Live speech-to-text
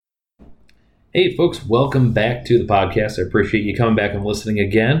Hey, folks, welcome back to the podcast. I appreciate you coming back and listening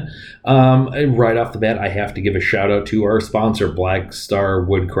again. Right off the bat, I have to give a shout out to our sponsor, Black Star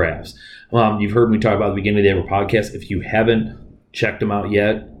Woodcrafts. You've heard me talk about at the beginning of the podcast. If you haven't checked him out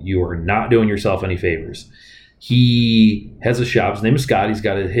yet, you are not doing yourself any favors. He has a shop. His name is Scott. He's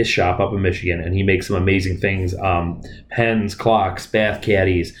got his shop up in Michigan, and he makes some amazing things. Pens, clocks, bath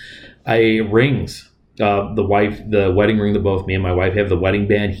caddies, rings. The wedding ring that both me and my wife have, the wedding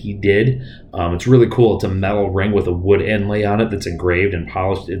band he did. It's really cool. It's a metal ring with a wood inlay on it that's engraved and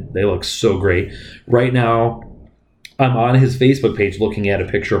polished. They look so great. Right now, I'm on his Facebook page looking at a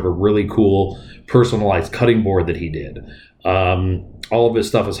picture of a really cool personalized cutting board that he did. All of his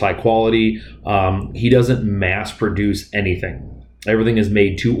stuff is high quality. He doesn't mass produce anything. Everything is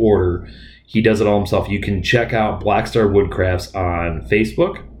made to order. He does it all himself. You can check out Black Star Woodcrafts on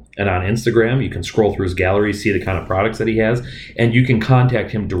Facebook and on Instagram. You can scroll through his gallery, see the kind of products that he has, and you can contact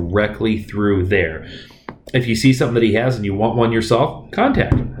him directly through there. If you see something that he has and you want one yourself,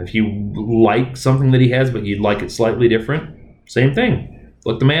 contact him. If you like something that he has but you'd like it slightly different, same thing.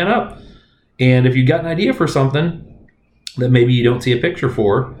 Look the man up. And if you got an idea for something that maybe you don't see a picture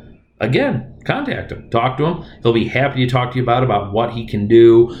for, again, contact him. Talk to him. He'll be happy to talk to you about what he can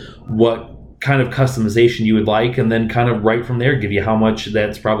do, what kind of customization you would like, and then kind of right from there give you how much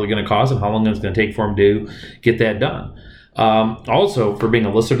that's probably going to cost and how long it's going to take for him to get that done. Also, for being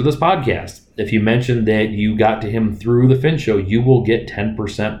a listener to this podcast, if you mention that you got to him through the Fin Show, you will get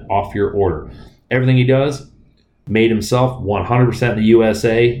 10% off your order. Everything he does, made himself, 100% in the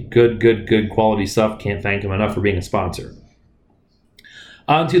USA. Good quality stuff. Can't thank him enough for being a sponsor.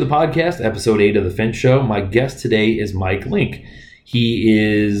 On to the podcast, episode 8 of the Fin Show. My guest today is Mike Linck. He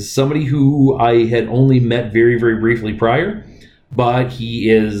is somebody who I had only met very, very briefly prior, but he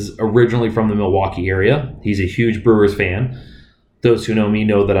is originally from the Milwaukee area. He's a huge Brewers fan. Those who know me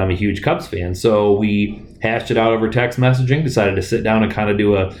know that I'm a huge Cubs fan. So we hashed it out over text messaging, decided to sit down and kind of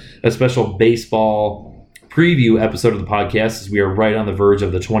do a special baseball preview episode of the podcast, as we are right on the verge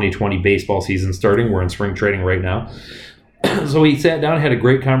of the 2020 baseball season starting. We're in spring training right now. So we sat down and had a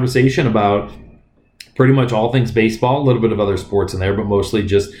great conversation about pretty much all things baseball, a little bit of other sports in there, but mostly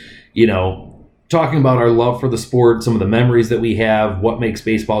just, talking about our love for the sport, some of the memories that we have, what makes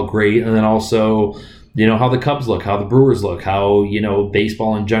baseball great, and then also, how the Cubs look, how the Brewers look, how,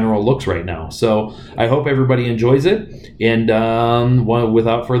 baseball in general looks right now. So I hope everybody enjoys it. And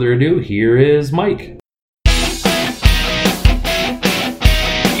without further ado, here is Mike.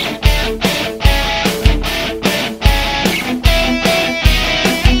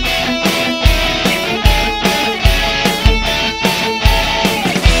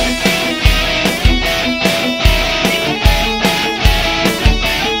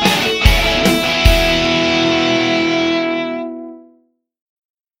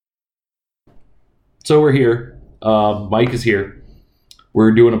 So we're here. Mike is here.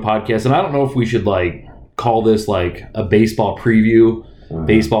 We're doing a podcast, and I don't know if we should call this a baseball preview,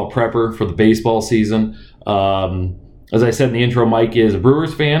 baseball prepper for the baseball season. As I said in the intro, Mike is a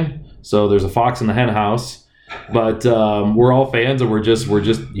Brewers fan, so there's a fox in the hen house. But we're all fans, and we're just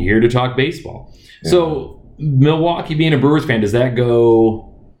here to talk baseball. Yeah. So Milwaukee being a Brewers fan, does that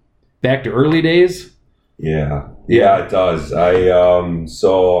go back to early days? Yeah, it does.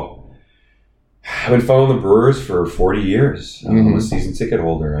 I've been following the Brewers for 40 years. I'm a season ticket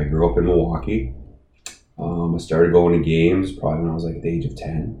holder. I grew up in Milwaukee. I started going to games probably when I was at the age of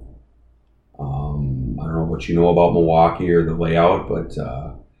 10. I don't know what you know about Milwaukee or the layout, but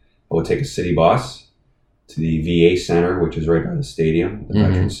I would take a city bus to the VA Center, which is right by the stadium, the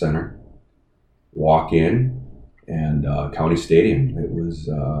Veterans Center. Walk in, and County Stadium. It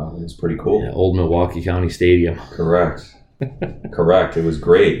was pretty cool. Yeah, old Milwaukee County Stadium. Correct. It was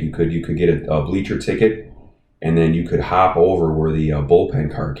great. You could get a bleacher ticket, and then you could hop over where the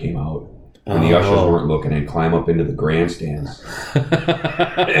bullpen car came out, and the ushers weren't looking, and climb up into the grandstands. So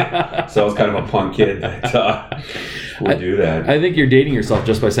I was kind of a punk kid that would do that. I think you're dating yourself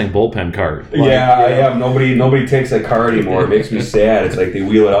just by saying bullpen cart. I am. Nobody takes that car anymore. It makes me sad. It's like they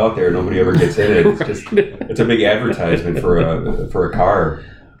wheel it out there, nobody ever gets in it. It's a big advertisement for a car.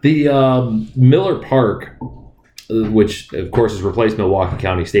 The Miller Park, which of course has replaced Milwaukee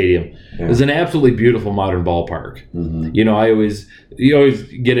County Stadium, is an absolutely beautiful modern ballpark. You always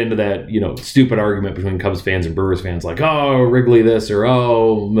get into that stupid argument between Cubs fans and Brewers fans, like, oh, Wrigley this, or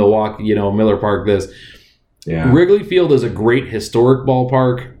oh, Milwaukee, Miller Park this. Yeah. Wrigley Field is a great historic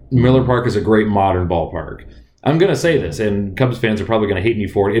ballpark. Miller Park is a great modern ballpark. I'm going to say this, and Cubs fans are probably going to hate me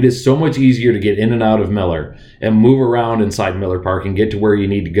for it. It is so much easier to get in and out of Miller and move around inside Miller Park and get to where you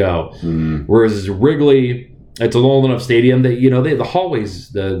need to go. Whereas Wrigley, It's an old enough stadium that the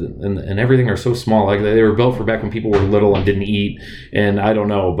hallways and everything are so small. Like they were built for back when people were little and didn't eat. And I don't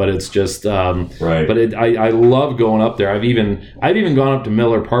know, but it's just right. But I love going up there. I've even gone up to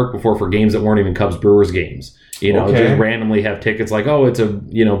Miller Park before for games that weren't even Cubs Brewers games. Just randomly have tickets like, oh, it's a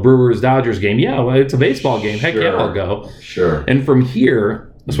Brewers Dodgers game. Yeah, well, it's a baseball game. Heck yeah, I'll go. Sure. And from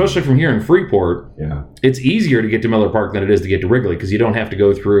here, especially from here in Freeport, it's easier to get to Miller Park than it is to get to Wrigley because you don't have to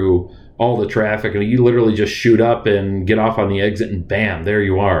go through all the traffic, and you literally just shoot up and get off on the exit, and bam, there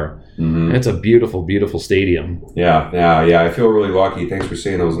you are. Mm-hmm. It's a beautiful, beautiful stadium. Yeah. I feel really lucky. Thanks for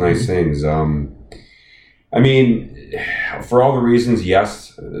saying those nice things. I mean, for all the reasons,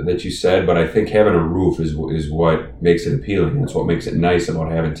 yes, that you said, but I think having a roof is what makes it appealing. That's what makes it nice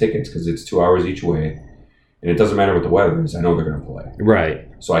about having tickets, because it's 2 hours each way, and it doesn't matter what the weather is. I know they're going to play. Right.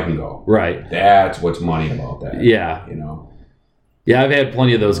 So I can go. Right. That's what's money about that. Yeah. Yeah, I've had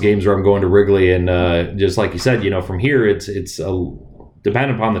plenty of those games where I'm going to Wrigley, and just like you said, from here, it's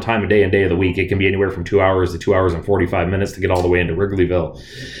depending upon the time of day and day of the week, it can be anywhere from 2 hours to 2 hours and 45 minutes to get all the way into Wrigleyville.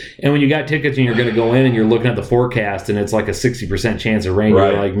 And when you got tickets and you're going to go in and you're looking at the forecast and it's like a 60% chance of rain,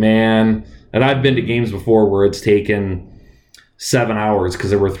 You're like, man. And I've been to games before where it's taken 7 hours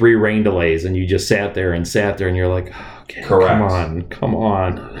because there were 3 rain delays, and you just sat there and you're like, okay, correct. Come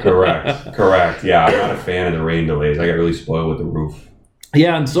on. Correct. Yeah, I'm not a fan of the rain delays. I got really spoiled with the roof.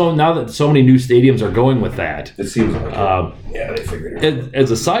 Yeah, and so now that so many new stadiums are going with that. It seems like it. Yeah, they figured it out.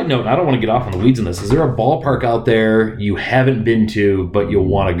 As a side note, I don't want to get off on the weeds in this. Is there a ballpark out there you haven't been to but you'll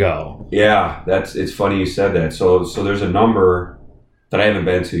want to go? Yeah, it's funny you said that. So there's a number that I haven't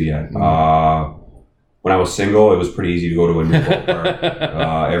been to yet. When I was single, it was pretty easy to go to a new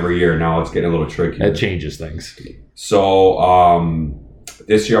ballpark every year. Now it's getting a little tricky. That changes things. So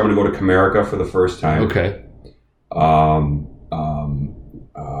this year I'm going to go to Comerica for the first time. Okay.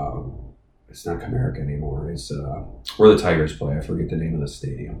 It's not Comerica anymore. It's where the Tigers play. I forget the name of the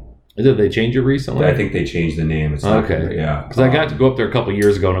stadium. Did they change it recently? I think they changed the name. It's not okay. Yeah. Because I got to go up there a couple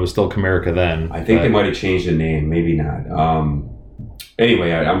years ago and it was still Comerica then. I think they might have changed the name. Maybe not.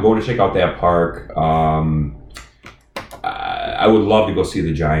 Anyway, I'm going to check out that park. I would love to go see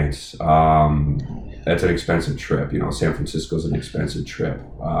the Giants. That's an expensive trip. San Francisco's an expensive trip.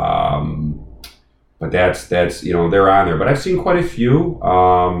 But that's they're on there. But I've seen quite a few.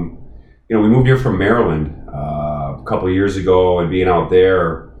 We moved here from Maryland a couple of years ago, and being out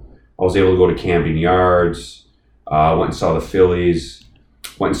there, I was able to go to Camden Yards. Went and saw the Phillies.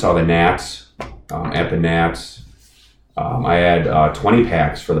 Went and saw the Nats at the Nats. I had 20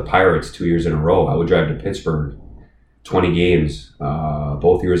 packs for the Pirates 2 years in a row. I would drive to Pittsburgh, 20 games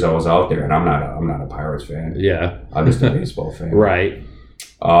both years I was out there, and I'm not a Pirates fan. Yeah, I'm just a baseball fan. Right.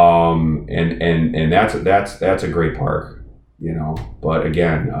 And that's a great park, But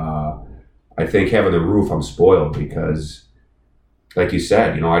again, I think having the roof, I'm spoiled because, like you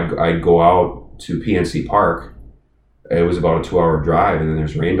said, I'd go out to PNC Park. It was about a 2-hour drive, and then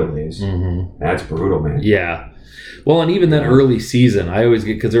there's rain delays. Mm-hmm. That's brutal, man. Yeah. Well, and even that early season, I always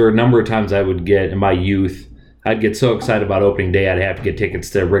get, because there were a number of times I would get in my youth, I'd get so excited about opening day, I'd have to get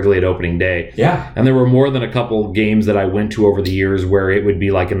tickets to Wrigley at opening day. Yeah. And there were more than a couple games that I went to over the years where it would be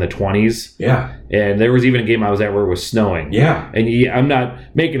like in the 20s. Yeah. And there was even a game I was at where it was snowing. Yeah. And I'm not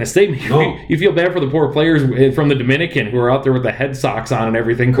making a statement. No. You feel bad for the poor players from the Dominican who are out there with the head socks on and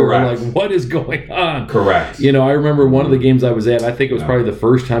everything. Correct. Who are like, what is going on? Correct. I remember one of the games I was at, I think it was probably the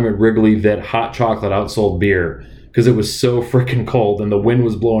first time at Wrigley that hot chocolate outsold beer, because it was so freaking cold and the wind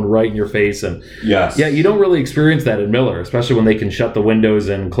was blowing right in your face. And yes. Yeah, you don't really experience that in Miller, especially when they can shut the windows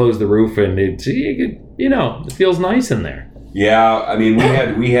and close the roof, and it feels nice in there. Yeah, I mean,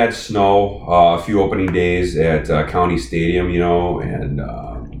 we had snow a few opening days at County Stadium, and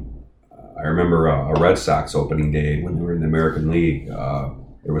I remember a Red Sox opening day when they were in the American League.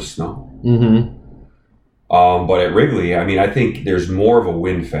 There was snow. Mm-hmm. But at Wrigley, I mean, I think there's more of a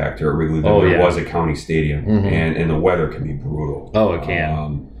wind factor at Wrigley than there was at County Stadium, mm-hmm. and the weather can be brutal. Oh, it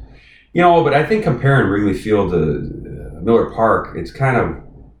can. But I think comparing Wrigley Field to Miller Park, it's kind of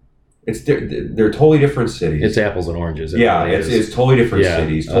they're totally different cities. It's apples and oranges. It's totally different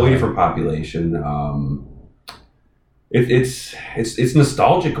cities, totally different population. It's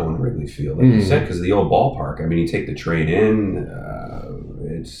nostalgic going to Wrigley Field, like you said, because of the old ballpark. I mean, you take the train in,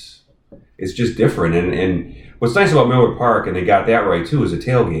 it's just different. And what's nice about Miller Park, and they got that right too, is the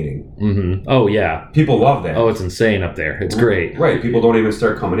tailgating. Mm-hmm. Oh, yeah. People love that. Oh, it's insane up there. It's great. Right. People don't even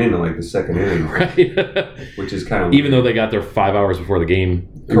start coming in like the second inning. Right. Which is kind of... Even though they got there 5 hours before the game.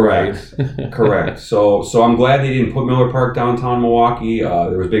 Correct. Right. Correct. So I'm glad they didn't put Miller Park downtown Milwaukee.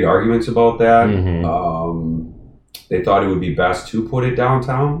 There was big arguments about that. Mm-hmm. They thought it would be best to put it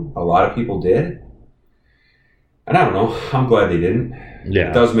downtown. A lot of people did. And I don't know. I'm glad they didn't. Yeah.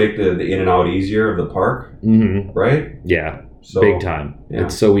 It does make the in and out easier of the park, right? Yeah. So, big time. Yeah.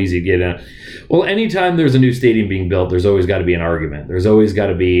 It's so easy to get in. Well, anytime there's a new stadium being built, there's always got to be an argument. There's always got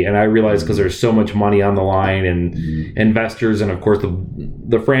to be, and I realize because there's so much money on the line and investors, and of course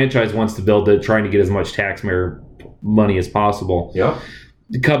the franchise wants to build it, trying to get as much taxpayer money as possible. Yep.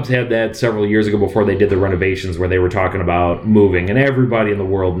 The Cubs had that several years ago before they did the renovations where they were talking about moving, and everybody in the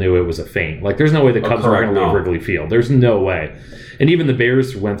world knew it was a feint. Like, there's no way the Cubs were going to leave Wrigley Field. There's no way. And even the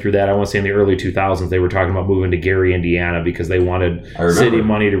Bears went through that. I want to say in the early 2000s, they were talking about moving to Gary, Indiana, because they wanted city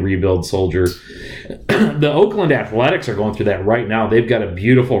money to rebuild Soldier. The Oakland Athletics are going through that right now. They've got a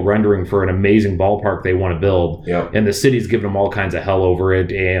beautiful rendering for an amazing ballpark they want to build. Yep. And the city's giving them all kinds of hell over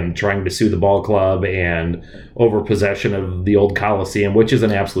it and trying to sue the ball club and over possession of the old Coliseum, which is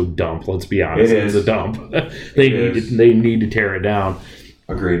an absolute dump. Let's be honest. It's a dump. They need to tear it down.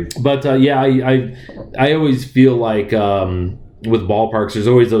 Agreed. But I always feel like with ballparks, there's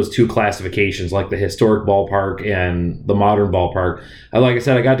always those two classifications, like the historic ballpark and the modern ballpark. Like I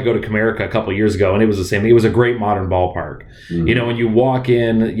said, I got to go to Comerica a couple of years ago, and it was the same. It was a great modern ballpark. When you walk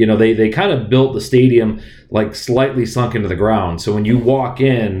in, they kind of built the stadium like slightly sunk into the ground. So when you walk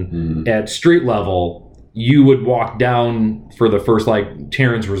in at street level, you would walk down for the first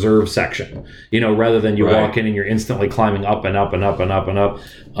Terrence Reserve section, rather than you walk in and you're instantly climbing up and up and up and up and up.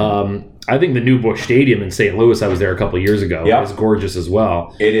 I think the new Busch Stadium in St. Louis, I was there a couple of years ago, is gorgeous as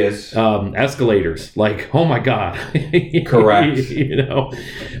well. It is. Escalators, oh my God. Correct.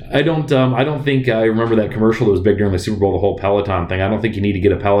 I don't think I remember that commercial that was big during the Super Bowl, the whole Peloton thing. I don't think you need to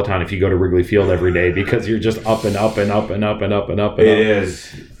get a Peloton if you go to Wrigley Field every day, because you're just up and up and up and up and up and up and up.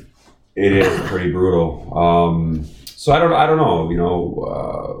 It is pretty brutal. So I don't know.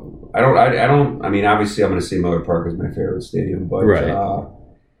 I mean, obviously, I'm going to say Miller Park is my favorite stadium, but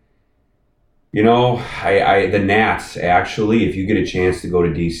the Nats, actually, if you get a chance to go to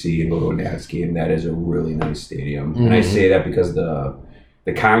DC and go to a Nats game, that is a really nice stadium. And I say that because the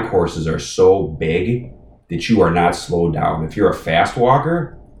concourses are so big that you are not slowed down. If you're a fast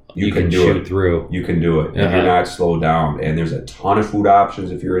walker, you can do it through. You can do it. If you're not slowed down. And there's a ton of food options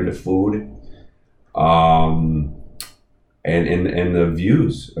if you're into food. And the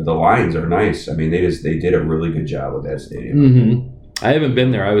views, the lines are nice. I mean, they did a really good job with that stadium. I haven't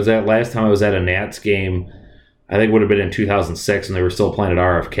been there. Last time I was at a Nats game, I think it would have been in 2006, and they were still playing at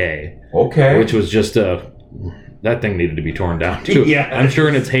RFK. Okay. Which was just that thing needed to be torn down too. Yeah. I'm sure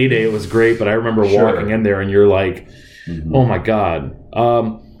in its heyday it was great, but I remember walking in there and you're like, oh my God.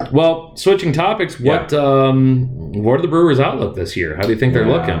 Well, switching topics, what are the Brewers' outlook this year? How do you think they're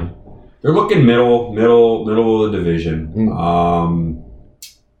looking? They're looking middle of the division.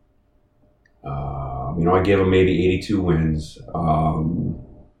 I gave them maybe 82 wins.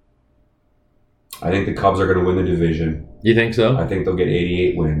 I think the Cubs are going to win the division. You think so? I think they'll get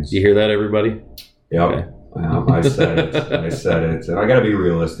 88 wins. You hear that, everybody? Yep. Okay. I said it. And I got to be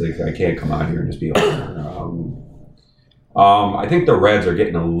realistic. I can't come out here and just be I think the Reds are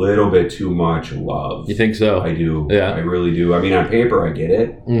getting a little bit too much love. You think so? I do. Yeah. I really do. I mean, on paper, I get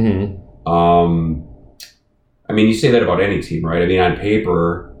it. Mm-hmm. I mean, you say that about any team, right? I mean, on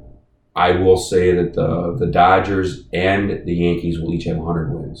paper, I will say that the Dodgers and the Yankees will each have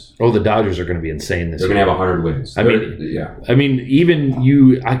 100 wins. Oh, the Dodgers are going to be insane this year. They're going to have 100 wins. I mean, even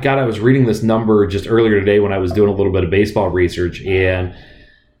you, I was reading this number just earlier today when I was doing a little bit of baseball research, and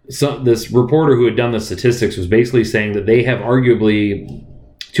this reporter who had done the statistics was basically saying that they have arguably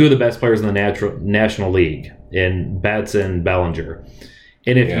two of the best players in the National League in Betts and Bellinger.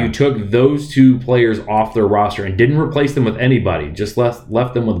 And if you took those two players off their roster and didn't replace them with anybody, just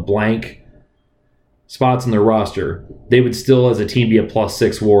left them with blank spots in their roster, they would still, as a team, be a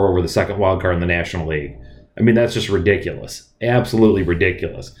 +6 WAR over the second wild card in the National League. I mean, that's just ridiculous. Absolutely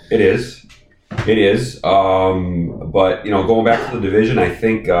ridiculous. It is. But, going back to the division, I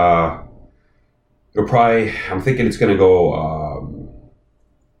think I'm thinking it's going to go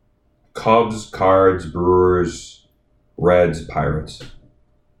Cubs, Cards, Brewers, Reds, Pirates.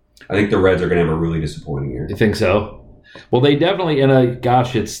 I think the Reds are going to have a really disappointing year. You think so? Well, they definitely,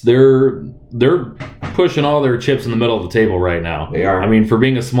 they're pushing all their chips in the middle of the table right now. They are. I mean, for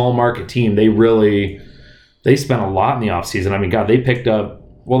being a small market team, they spent a lot in the offseason. I mean, God, they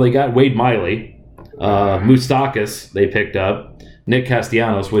got Wade Miley, Moustakas they picked up, Nick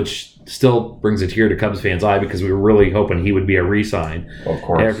Castellanos, which still brings a tear to Cubs fans' eye because we were really hoping he would be a re-sign. Of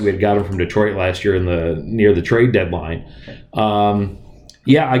course. After we had got him from Detroit last year near the trade deadline.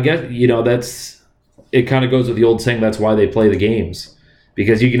 I guess, it kind of goes with the old saying, that's why they play the games.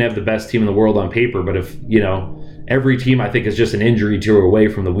 Because you can have the best team in the world on paper, but if, every team, I think, is just an injury to away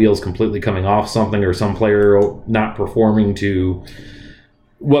from the wheels completely coming off something, or some player not performing to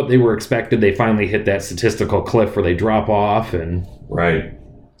what they were expected. They finally hit that statistical cliff where they drop off. And right.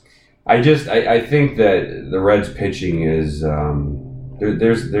 I think that the Reds pitching is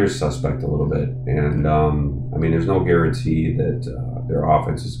there's suspect a little bit, and I mean, there's no guarantee that their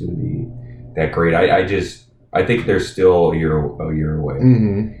offense is going to be that great. I think they're still a year away.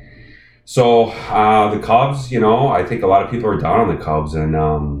 Mm-hmm. So the Cubs, I think a lot of people are down on the Cubs, and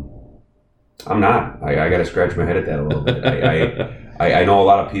I'm not. I got to scratch my head at that a little bit. I know a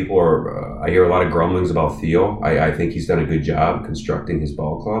lot of people I hear a lot of grumblings about Theo. I think he's done a good job constructing his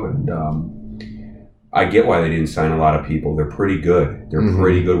ball club, and I get why they didn't sign a lot of people. They're pretty good. They're mm-hmm.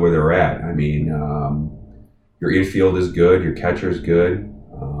 pretty good where they're at. I mean, your infield is good. Your catcher is good.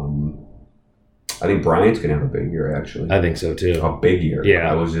 I think Bryant's going to have a big year, actually. I think so, too. A big year.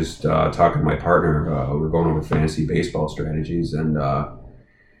 Yeah. I was just talking to my partner. We were going over fantasy baseball strategies, and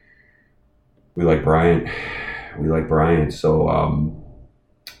we like Bryant. So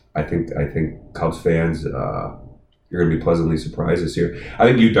I think Cubs fans, you're going to be pleasantly surprised this year. I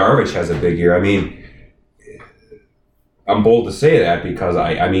think Yu Darvish has a big year. I mean, I'm bold to say that because,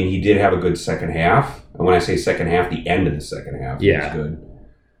 I mean, he did have a good second half. And when I say second half, the end of the second half was good.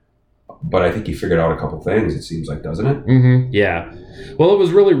 But I think he figured out a couple things, it seems like, doesn't it? Mm-hmm. Yeah. Well, it was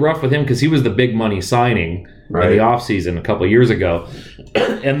really rough with him because he was the big money signing in the offseason a couple of years ago.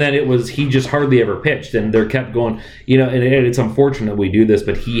 And then he just hardly ever pitched. And they kept going, and it's unfortunate we do this,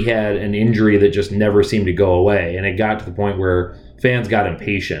 but he had an injury that just never seemed to go away. And it got to the point where fans got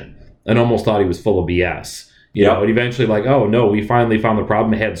impatient and almost thought he was full of BS. And eventually oh, no, we finally found the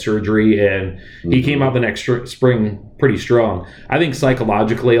problem, had surgery, and he came out the next spring pretty strong. I think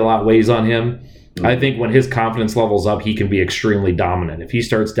psychologically a lot weighs on him. Mm-hmm. I think when his confidence level's up, he can be extremely dominant. If he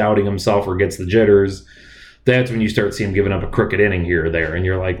starts doubting himself or gets the jitters, that's when you start seeing him giving up a crooked inning here or there, and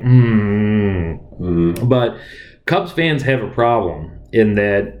you're like, But Cubs fans have a problem in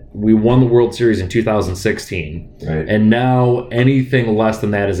that we won the World Series in 2016, and now anything less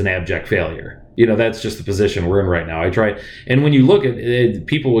than that is an abject failure. That's just the position we're in right now. And when you look at it,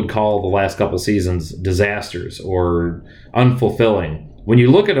 people would call the last couple seasons disasters or unfulfilling. When you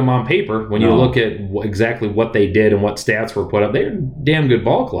look at them on paper, when you look at exactly what they did and what stats were put up, they're a damn good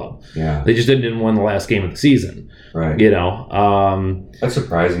ball club. Yeah. They just didn't win the last game of the season. Right. That's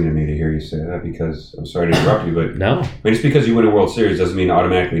surprising to me to hear you say that, because I'm sorry to interrupt you, but no. I mean, just because you win a World Series doesn't mean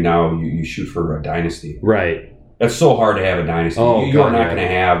automatically now you shoot for a dynasty. Right. That's so hard to have a dynasty. Nobody's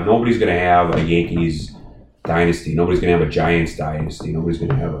going to have a Yankees dynasty. Nobody's going to have a Giants dynasty. Nobody's going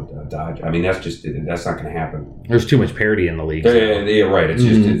to have a Dodge. I mean, that's not going to happen. There's too much parity in the league. Yeah, right. It's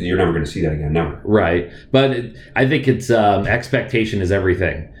just, you're never going to see that again. Never. Right. But I think it's expectation is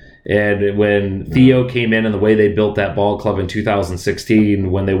everything. And when Theo came in and the way they built that ball club in 2016,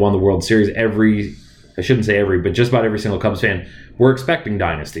 when they won the World Series, I shouldn't say but just about every single Cubs fan were expecting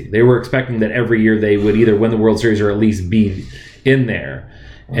dynasty. They were expecting that every year they would either win the World Series or at least be in there.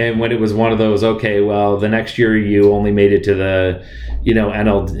 And when it was one of those, okay, well, the next year you only made it to the,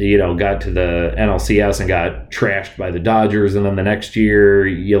 got to the NLCS and got trashed by the Dodgers, and then the next year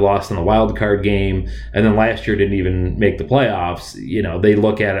you lost in the wild card game, and then last year didn't even make the playoffs. They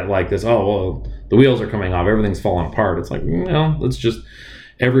look at it like this, oh, well, the wheels are coming off, everything's falling apart. It's like, let's just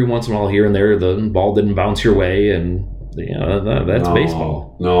every once in a while here and there the ball didn't bounce your way, and that's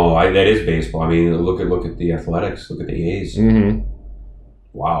baseball. No, that is baseball. I mean, look at the Athletics. Look at the A's. Mm-hmm.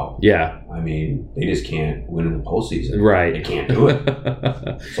 Wow. Yeah. I mean, they just can't win in the postseason. Right. They can't do it.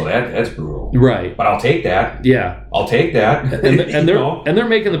 So that's brutal. Right. But I'll take that. Yeah. I'll take that. And they're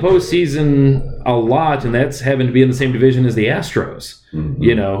making the postseason a lot, and that's having to be in the same division as the Astros. Mm-hmm.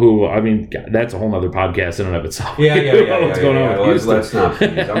 Who, I mean, that's a whole other podcast in and of itself. Yeah. What's going on with Houston? Let's not,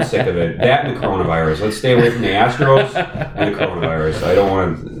 please. I'm sick of it. That and the coronavirus. Let's stay away from the Astros and the coronavirus. I don't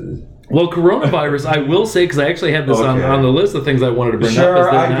want to. Well, coronavirus, I will say, because I actually had this on the list of things I wanted to bring up. Sure,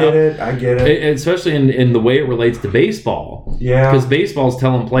 I get it. Especially in the way it relates to baseball. Yeah. Because baseball's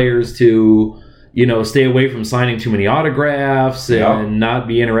telling players to, stay away from signing too many autographs and not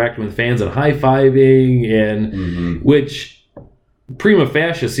be interacting with fans and high-fiving, and which prima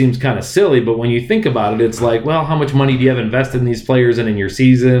facie seems kind of silly, but when you think about it, it's like, well, how much money do you have invested in these players and in your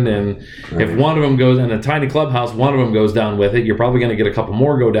season? And if one of them goes in a tiny clubhouse, one of them goes down with it, you're probably going to get a couple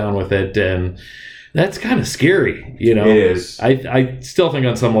more go down with it, and that's kind of scary. It is. I still think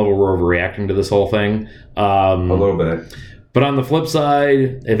on some level we're overreacting to this whole thing. A little bit. But on the flip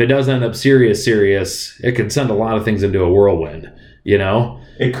side, if it does end up serious, it could send a lot of things into a whirlwind. You know,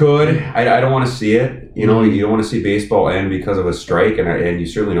 it could. I don't want to see it. You know, you don't want to see baseball end because of a strike, and you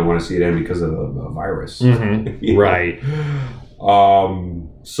certainly don't want to see it end because of a virus. Right.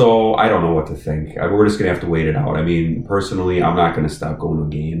 So I don't know what to think. We're just gonna have to wait it out. I mean, personally, I'm not gonna stop going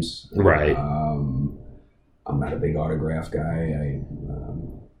to games. Right. I'm not a big autograph guy. I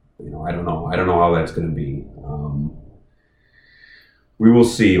don't know. I don't know how that's gonna be. We will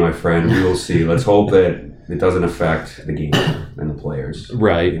see, my friend. We will see. Let's hope that it doesn't affect the game and the players.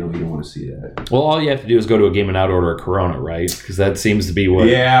 Right. You don't want to see that. Well, all you have to do is go to a game and out order a Corona, right? Because that seems to be what.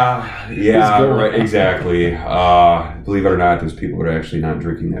 Yeah, right, exactly. Believe it or not, there's people that are actually not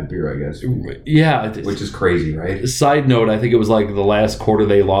drinking that beer, I guess. Yeah. Which is crazy, right? Side note, I think it was like the last quarter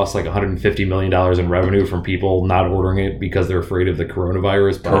they lost like $150 million in revenue from people not ordering it because they're afraid of the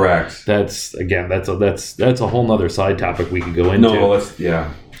coronavirus. But correct. That's a whole nother side topic we could go into.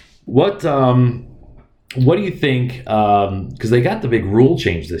 Yeah. What do you think? Because they got the big rule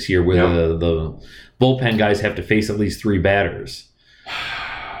change this year where the bullpen guys have to face at least 3 batters.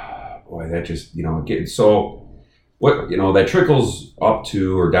 Boy, that just, so what, that trickles up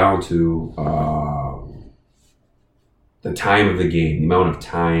to or down to the time of the game, the amount of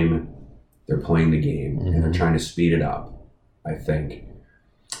time they're playing the game, and they're trying to speed it up, I think.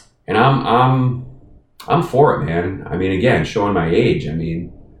 And I'm for it, man. I mean, again, showing my age,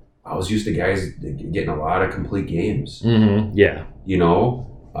 I was used to guys getting a lot of complete games. Yeah.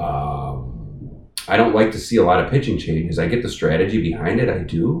 I don't like to see a lot of pitching changes. I get the strategy behind it. I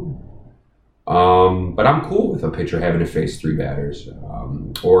do. But I'm cool with a pitcher having to face 3 batters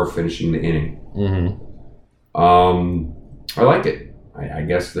or finishing the inning. I like it. I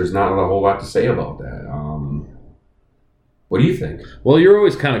guess there's not a whole lot to say about that. What do you think? Well, you're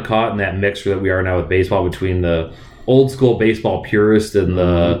always kind of caught in that mixture that we are now with baseball between the old school baseball purist and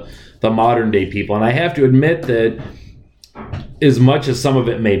the modern day people. And I have to admit that as much as some of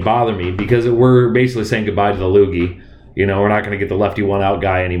it may bother me, because we're basically saying goodbye to the loogie. We're not going to get the lefty one out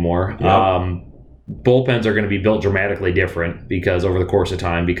guy anymore. Yep. Bullpens are going to be built dramatically different because over the course of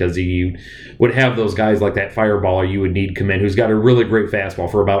time, because you would have those guys like that fireballer you would need come in who's got a really great fastball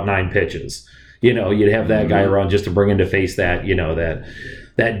for about 9 pitches. You'd have that guy around just to bring in to face that,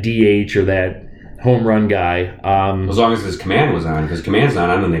 that DH or that home run guy. As long as his command was on, because command's not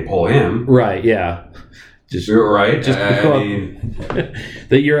on, then they pull him. Right, yeah. You're right.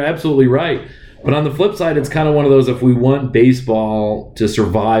 That you're absolutely right. But on the flip side, it's kind of one of those, if we want baseball to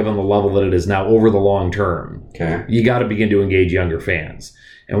survive on the level that it is now over the long term, you got to begin to engage younger fans.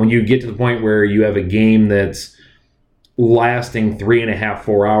 And when you get to the point where you have a game that's lasting 3.5,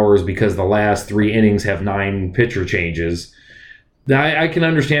 4 hours because the last 3 innings have 9 pitcher changes, I can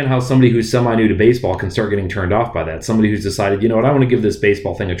understand how somebody who's semi-new to baseball can start getting turned off by that. Somebody who's decided, I want to give this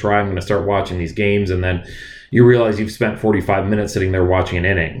baseball thing a try. I'm going to start watching these games. And then you realize you've spent 45 minutes sitting there watching an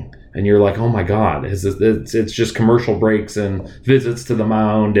inning. And you're like, oh, my God, it's just commercial breaks and visits to the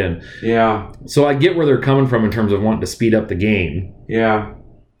mound. And so I get where they're coming from in terms of wanting to speed up the game. Yeah,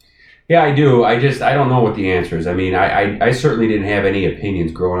 I do. I don't know what the answer is. I certainly didn't have any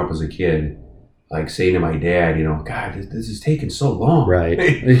opinions growing up as a kid. Like saying to my dad, God, this is taking so long. Right.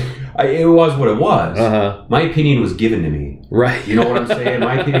 It was what it was. My opinion was given to me. Right. You know what I'm saying?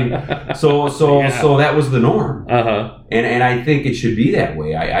 My opinion. So that was the norm. And I think it should be that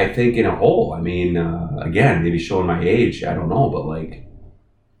way. I think in a whole. Again, maybe showing my age, I don't know, but like,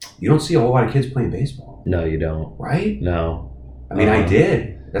 you don't see a whole lot of kids playing baseball. No, you don't. Right? No. I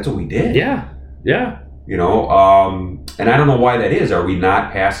did. That's what we did. Yeah. And I don't know why that is. Are we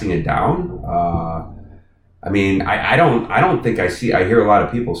not passing it down? I don't think I hear a lot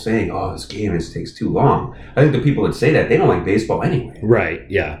of people saying, "Oh, this game takes too long." I think the people that say that, they don't like baseball anyway. Right?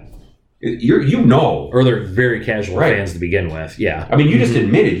 Yeah. Or they're very casual fans to begin with. Yeah. You just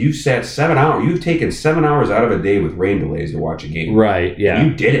admitted you sat 7 hours. You've taken 7 hours out of a day with rain delays to watch a game. Right. Yeah.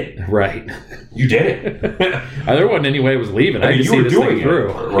 You did it. Right. You did it. There wasn't any way it was leaving. I could see this thing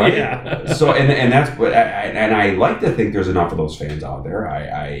through. Right. Yeah. So and that's what I like to think there's enough of those fans out there.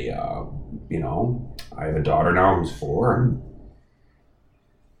 I have a daughter now who's 4. And,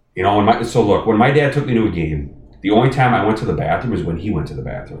 when my dad took me to a game, the only time I went to the bathroom is when he went to the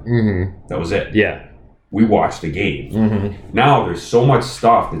bathroom. That was it. Yeah. We watched the game. Now there's so much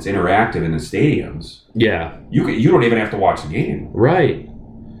stuff that's interactive in the stadiums. Yeah. You don't even have to watch the game. Right.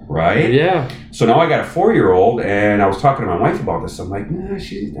 Yeah. So now I got a 4-year-old, and I was talking to my wife about this. I'm like,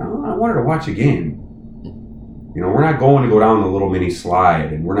 I wanted to watch a game. We're not going to go down the little mini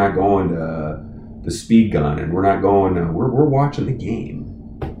slide, and we're not going to the speed gun, and we're not going to, we're watching the game.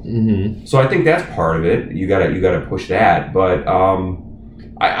 So I think that's part of it. You gotta push that. But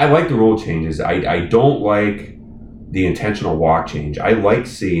I like the rule changes. I don't like the intentional walk change. I like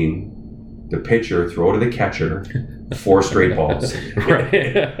seeing the pitcher throw to the catcher 4 straight balls. Right.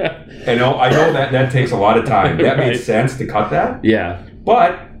 And I know that takes a lot of time. That made sense to cut that. Yeah.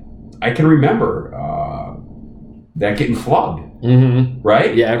 But I can remember that getting flubbed. Mm-hmm.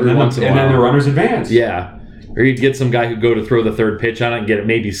 Right? Yeah, every once in a while. And then the runners advance. Yeah. Or you'd get some guy who'd go to throw the third pitch on it and get it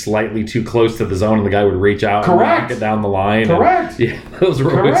maybe slightly too close to the zone, and the guy would reach out and knock it down the line. Correct. Yeah, those were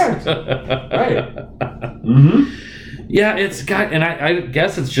correct. Right. Mm-hmm. Yeah, and I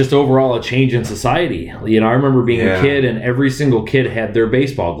guess it's just overall a change in society. I remember being a kid, and every single kid had their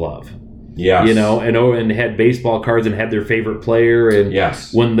baseball glove. Yes. And had baseball cards and had their favorite player. And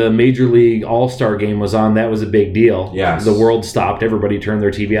yes. When the Major League All-Star game was on, that was a big deal. Yes. The world stopped. Everybody turned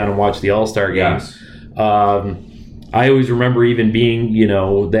their TV on and watched the All-Star game. Yes. I always remember even being,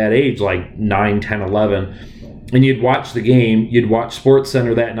 that age, like 9, 10, 11, and you'd watch the game, you'd watch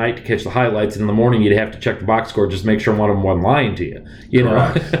SportsCenter that night to catch the highlights, and in the morning you'd have to check the box score just to make sure one of them wasn't lying to you,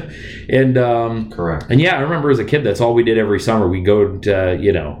 Correct. know? And correct. And yeah, I remember as a kid, that's all we did every summer. We'd go to,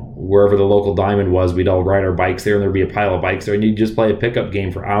 wherever the local diamond was, we'd all ride our bikes there, and there'd be a pile of bikes there, and you'd just play a pickup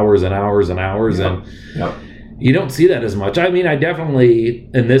game for hours and hours and hours, and you don't see that as much. I mean, I definitely,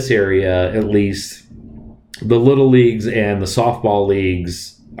 in this area at least, the little leagues and the softball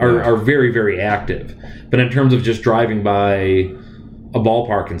leagues are very, very active. But in terms of just driving by a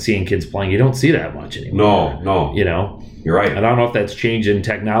ballpark and seeing kids playing, you don't see that much anymore. No. You're right. I don't know if that's change in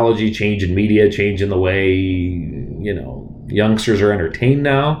technology, change in media, change in the way, youngsters are entertained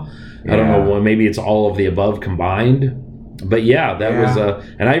now. Yeah. I don't know. Well, maybe it's all of the above combined. But yeah, that was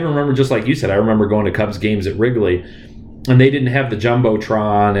and I even remember, just like you said, I remember going to Cubs games at Wrigley, and they didn't have the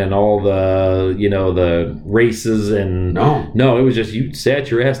Jumbotron and all the, the races and no, it was just you sat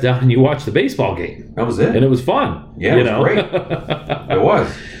your ass down and you watched the baseball game. That was it. And it was fun. Yeah, it was great. It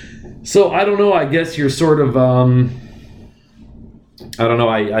was. So I don't know, I guess you're sort of, I don't know,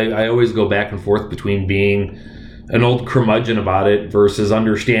 I always go back and forth between being an old curmudgeon about it versus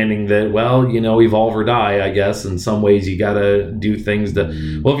understanding that, evolve or die, I guess. In some ways you got to do things that,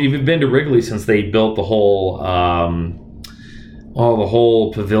 if you've been to Wrigley since they built the whole, the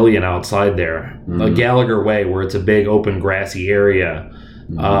whole pavilion outside there, Gallagher Way, where it's a big open grassy area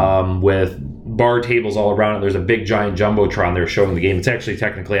with bar tables all around it. There's a big giant Jumbotron there showing the game. It's actually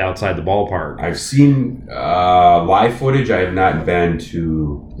technically outside the ballpark. I've seen live footage. I have not been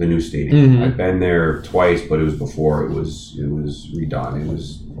to the new stadium. Mm-hmm. I've been there twice, but it was before it was redone. It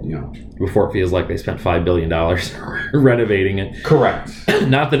was before it feels like they spent $5 billion renovating it. Correct.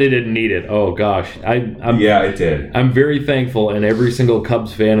 Not that it didn't need it. Oh gosh, it did. I'm very thankful, and every single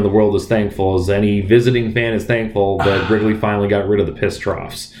Cubs fan in the world is thankful. As any visiting fan is thankful that Wrigley finally got rid of the piss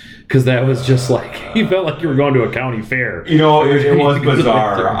troughs. Because that was just like, you felt like you were going to a county fair. It was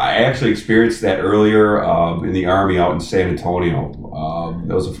bizarre. I actually experienced that earlier in the Army out in San Antonio.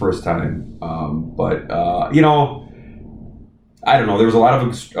 That was the first time. I don't know. There was a lot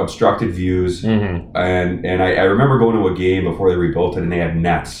of obstructed views. Mm-hmm. And I remember going to a game before they rebuilt it, and they had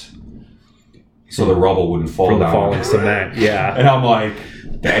nets. So the rubble wouldn't fall down. From the falling cement, yeah. And I'm like,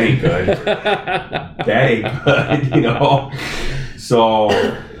 that ain't good. That ain't good, So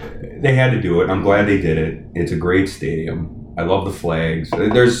they had to do it. I'm glad they did it. It's a great stadium. I love the flags.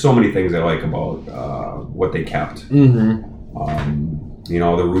 There's so many things I like about what they kept. Mm-hmm.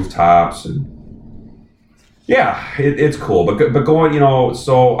 The rooftops and it's cool. But going,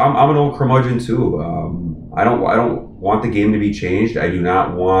 so I'm an old curmudgeon too. I don't want the game to be changed. I do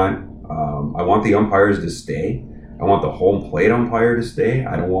not want. I want the umpires to stay. I want the home plate umpire to stay.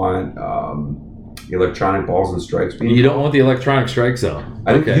 I don't want electronic balls and strikes being. You don't want the electronic strike zone.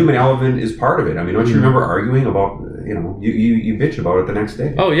 I think the human element is part of it. I mean, don't you remember arguing about, you bitch about it the next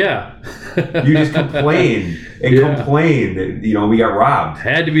day? Oh, yeah. You just complained that, we got robbed.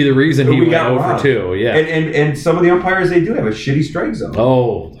 Had to be the reason he went over too, yeah. And some of the umpires, they do have a shitty strike zone.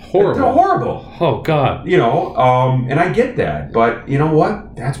 Oh, horrible. They're horrible. Oh, God. And I get that. But you know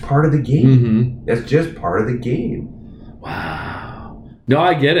what? That's part of the game. Mm-hmm. That's just part of the game. Wow. No,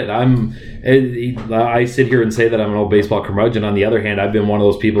 I get it. I sit here and say that I'm an old baseball curmudgeon. On the other hand, I've been one of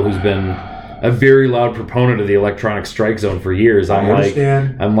those people who's been a very loud proponent of the electronic strike zone for years. I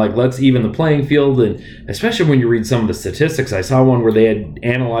understand. I'm like, let's even the playing field, and especially when you read some of the statistics. I saw one where they had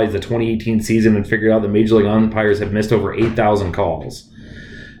analyzed the 2018 season and figured out that Major League umpires have missed over 8,000 calls.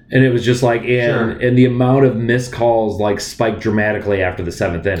 And it was just like, and the amount of missed calls spiked dramatically after the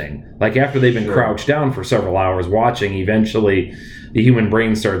 7th inning. Like after they've been crouched down for several hours watching, eventually the human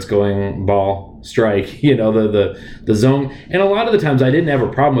brain starts going ball, strike, the zone. And a lot of the times I didn't have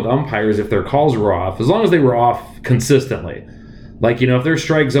a problem with umpires if their calls were off, as long as they were off consistently. Like, if their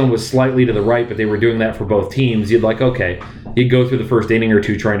strike zone was slightly to the right, but they were doing that for both teams, you'd like, okay, you'd go through the first inning or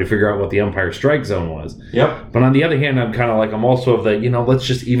two trying to figure out what the umpire's strike zone was. Yep. But on the other hand, I'm kind of like, I'm also of the, let's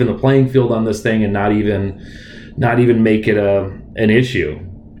just even the playing field on this thing and not even make it an issue.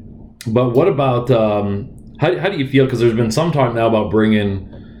 But what about, how do you feel? Because there's been some talk now about bringing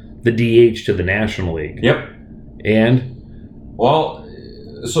the DH to the National League. Yep. And? Well,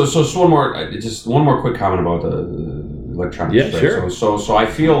 so just one more quick comment about the electronic strike sure. zone. So I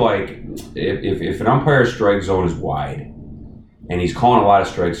feel like if an umpire's strike zone is wide and he's calling a lot of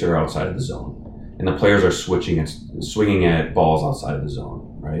strikes that are outside of the zone, and the players are swinging at balls outside of the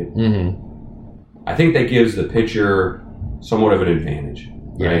zone, right? Mm-hmm. I think that gives the pitcher somewhat of an advantage,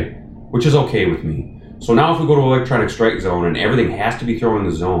 right? Which is okay with me. So now if we go to electronic strike zone and everything has to be thrown in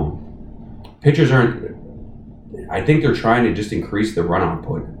the zone, pitchers aren't. I think they're trying to just increase the run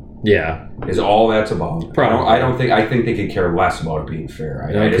output. Yeah. Is all that's about. Probably. I think they could care less about it being fair.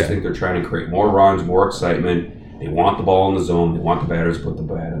 I just think they're trying to create more runs, more excitement. They want the ball in the zone. They want the batters to put the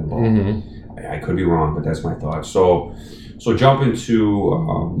bat in the ball. Mm-hmm. I could be wrong, but that's my thought. So jump into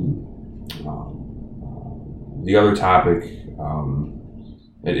the other topic.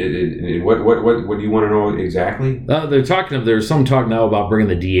 What do you want to know exactly? There's some talk now about bringing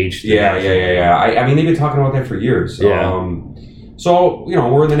the DH to the National League. I mean, they've been talking about that for years. Yeah. So,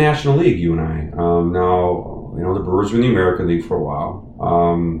 we're in the National League, you and I. Now, the Brewers were in the American League for a while.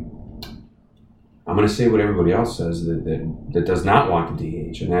 I'm going to say what everybody else says that does not want the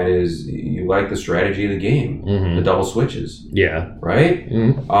DH, and that is you like the strategy of the game, the double switches. Yeah. Right?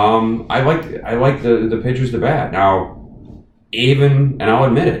 Mm-hmm. I like the pitchers to bat. Now, and I'll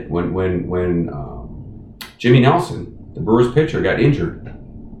admit it, when Jimmy Nelson, the Brewers pitcher, got injured,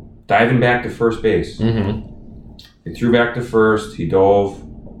 diving back to first base. Mm-hmm. He threw back to first. He dove,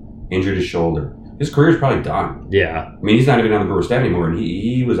 injured his shoulder. His career's probably done. Yeah. I mean, he's not even on the Brewers staff anymore, and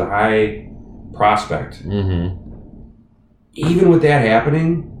he was a high prospect. Mm-hmm. Even with that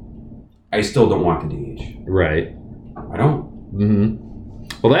happening, I still don't want the DH. Right. I don't. Mm-hmm.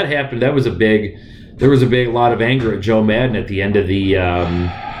 Well, that happened. There was a lot of anger at Joe Madden at the end of the,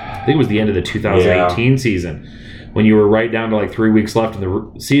 I think it was the end of the 2018 season, when you were right down to like 3 weeks left in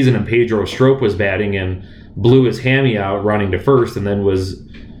the season, and Pedro Strop was batting and blew his hammy out running to first, and then was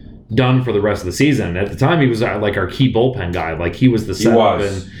done for the rest of the season. At the time, he was like our key bullpen guy. Like, he was the setup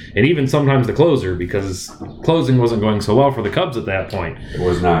and even sometimes the closer, because closing wasn't going so well for the Cubs at that point. It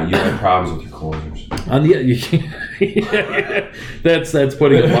was not. You had problems with your closers. That's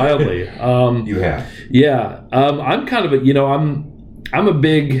putting it mildly. You have. Yeah. I'm kind of I'm a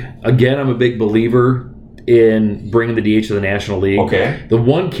big believer in bringing the DH to the National League. Okay. The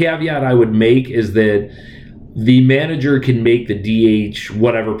one caveat I would make is that the manager can make the DH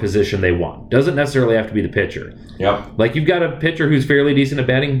whatever position they want. Doesn't necessarily have to be the pitcher. Yep. Like, you've got a pitcher who's fairly decent at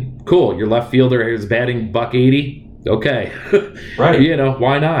batting. Cool. Your left fielder is batting $180. Okay. Right.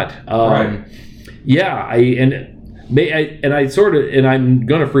 Why not? Right. Yeah. I'm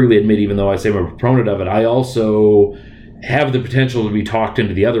going to freely admit, even though I say I'm a proponent of it, I also have the potential to be talked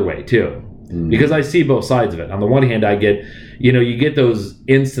into the other way too. Because I see both sides of it. On the one hand, I get, you get those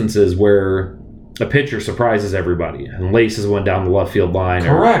instances where a pitcher surprises everybody and laces one down the left field line.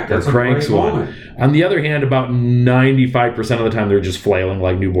 Correct. Or cranks one. On the other hand, about 95% of the time, they're just flailing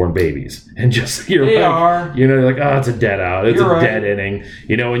like newborn babies. And just, you're like, oh, it's a dead out. It's dead inning.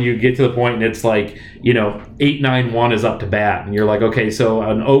 When you get to the point and it's like, 8-9-1 is up to bat. And you're like, okay, so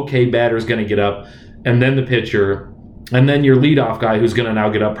an okay batter is going to get up, and then the pitcher, and then your leadoff guy who's going to now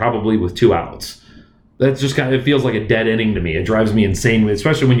get up probably with 2 outs. That's just it feels like a dead inning to me. It drives me insane,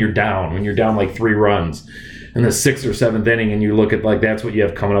 especially when you're down like 3 runs in the 6th or 7th inning, and you look at like that's what you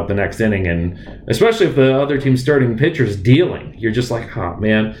have coming up the next inning, and especially if the other team's starting pitcher's dealing, you're just like, oh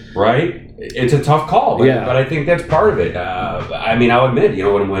man. Right? It's a tough call, but I think that's part of it. I'll admit,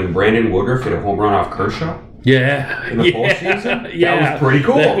 when Brandon Woodruff hit a home run off Kershaw. Yeah. In the postseason? Yeah. That was pretty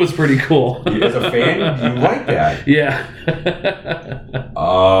cool. That was pretty cool. As a fan, you like that. Yeah.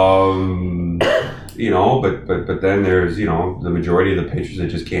 But then there's, the majority of the pitchers that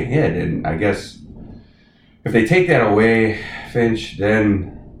just can't hit. And I guess if they take that away, Finch,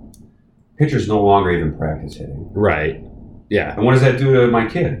 then pitchers no longer even practice hitting. Right. Yeah. And what does that do to my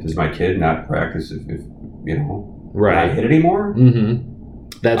kid? Does my kid not practice if right. not hit anymore? Mm-hmm.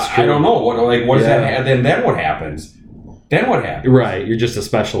 That's true. I don't know. What does that? Then what happens? Right. You're just a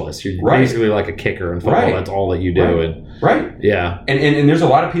specialist. You're basically like a kicker in football. Right. That's all that you do. Right. Yeah. And there's a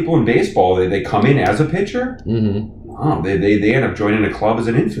lot of people in baseball that they come in as a pitcher. Mm-hmm. Oh, they end up joining a club as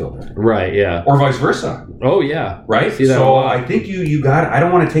an infielder. Right, yeah. Or vice versa. Oh, yeah. Right? So I think you got it. I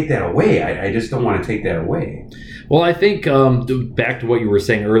don't want to take that away. I just don't want to take that away. Well, I think, back to what you were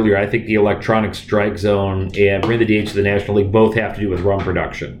saying earlier, I think the electronic strike zone and bring the DH to the National League both have to do with run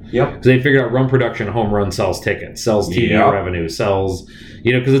production. Yep. Because they figured out run production, home run sells tickets, sells TV revenue, sells,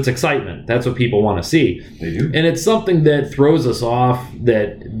 because it's excitement. That's what people want to see. They do. And it's something that throws us off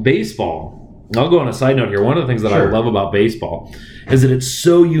that baseball, I'll go on a side note here. One of the things that I love about baseball is that it's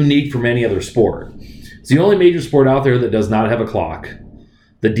so unique from any other sport. It's the only major sport out there that does not have a clock.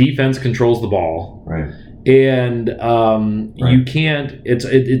 The defense controls the ball. Right. And you can't.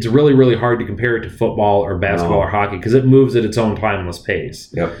 It's really, really hard to compare it to football or basketball or hockey because it moves at its own timeless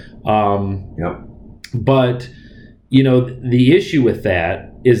pace. Yep. But the issue with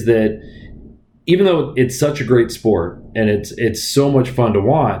that is that even though it's such a great sport and it's so much fun to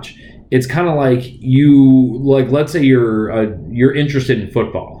watch, it's kind of like let's say you're interested in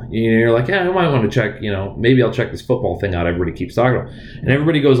football. You're like, I might want to check, maybe I'll check this football thing out everybody keeps talking about. And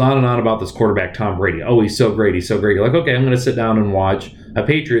everybody goes on and on about this quarterback, Tom Brady. Oh, he's so great. He's so great. You're like, okay, I'm going to sit down and watch a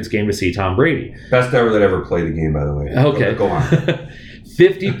Patriots game to see Tom Brady. Best ever that ever played the game, by the way. Okay. Go on.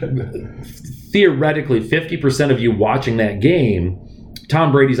 Theoretically, 50% of you watching that game,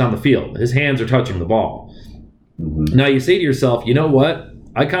 Tom Brady's on the field. His hands are touching the ball. Mm-hmm. Now you say to yourself, you know what?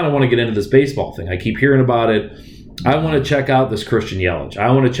 I kind of want to get into this baseball thing. I keep hearing about it. I want to check out this Christian Yelich.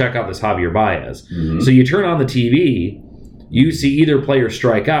 I want to check out this Javier Baez. Mm-hmm. So you turn on the TV, you see either player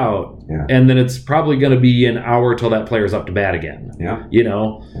strike out, and then it's probably going to be an hour till that player's up to bat again. Yeah.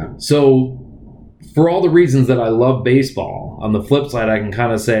 So for all the reasons that I love baseball, on the flip side, I can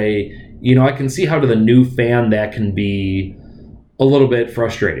kind of say, I can see how to the new fan that can be a little bit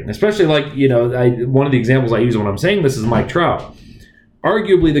frustrating. Especially one of the examples I use when I'm saying this is Mike Trout.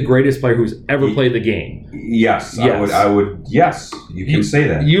 Arguably the greatest player who's ever played the game. Yes. I would. Yes, you can say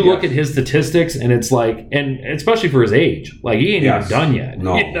that. You look at his statistics, and it's like, and especially for his age, like he ain't even done yet.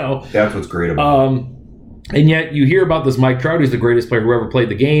 No, that's what's great about it. And yet you hear about this Mike Trout, who's the greatest player who ever played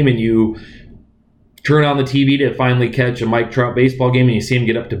the game, and you turn on the TV to finally catch a Mike Trout baseball game, and you see him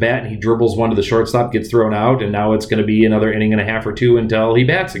get up to bat, and he dribbles one to the shortstop, gets thrown out, and now it's going to be another inning and a half or two until he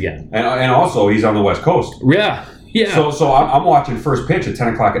bats again. And also, he's on the West Coast. Yeah. Yeah. So I'm watching first pitch at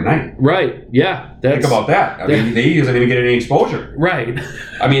 10 o'clock at night. Right. Yeah. Think about that. I mean, he doesn't even get any exposure. Right.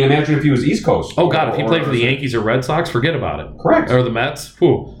 I mean, imagine if he was East Coast. Oh, God. If he played for the Yankees or Red Sox, forget about it. Correct. Or the Mets.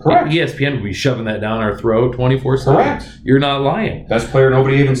 Whew. Correct. ESPN would be shoving that down our throat 24/7. Correct. You're not lying. Best player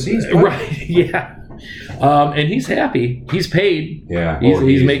nobody even sees. But. Right. Yeah. And he's happy. He's paid. Yeah.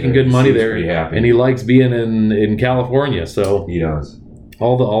 He's making good money there. Happy. And he likes being in California. So he does.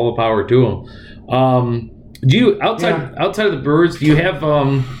 All the power to him. Do you outside of the Brewers? Do you have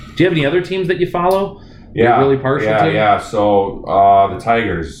any other teams that you follow? Yeah, you're really partial to? Yeah. So the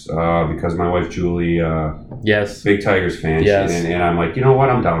Tigers, because my wife Julie, yes, big Tigers fan. Yes, and I'm like, you know what?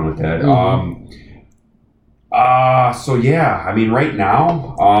 I'm down with that. Mm-hmm. So yeah, I mean, right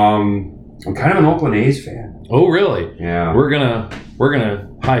now, I'm kind of an Oakland A's fan. Oh, really? Yeah. We're gonna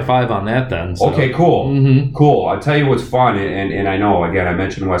high five on that then. So. Okay, cool. Mm-hmm. Cool. I'll tell you what's fun, and I know, again, I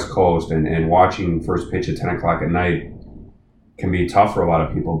mentioned West Coast, and watching first pitch at 10 o'clock at night can be tough for a lot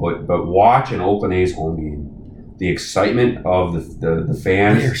of people, but watch an Oakland A's home game. The excitement of the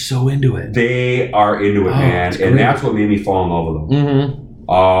fans. They're so into it. They are into it, man. And that's what made me fall in love with them.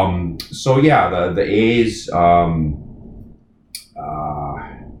 Mm-hmm. So, yeah, the A's...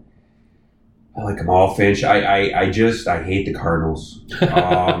 I like them all, Finch. I hate the Cardinals. Can I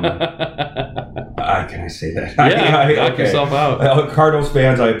say that? Yeah, knock yourself out. Cardinals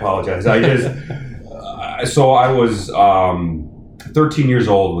fans, I apologize. I just so I was 13 years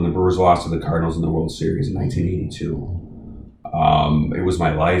old when the Brewers lost to the Cardinals in the World Series in 1982. It was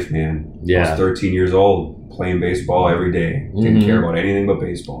my life, man. Yeah. I was 13 years old, playing baseball every day. Didn't care about anything but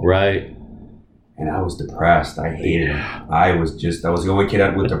baseball. Right. And I was depressed. I hated it. I was the only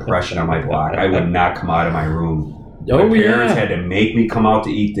kid with depression on my block. I would not come out of my room. My parents had to make me come out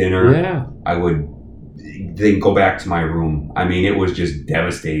to eat dinner. Yeah. I would then go back to my room. I mean, it was just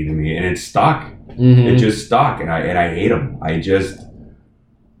devastating to me. And it stuck. Mm-hmm. It just stuck. And I hate them. I just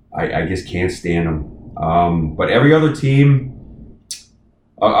can't stand them. But every other team,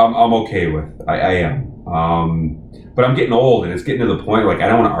 I'm okay with. I am. But I'm getting old, and it's getting to the point where, like, I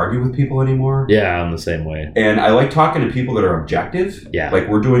don't want to argue with people anymore. Yeah, I'm the same way. And I like talking to people that are objective, like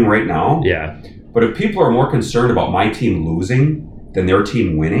we're doing right now. Yeah. But if people are more concerned about my team losing than their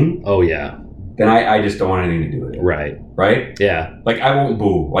team winning, oh yeah, then I just don't want anything to do with it. Right. Right? Yeah. Like, I won't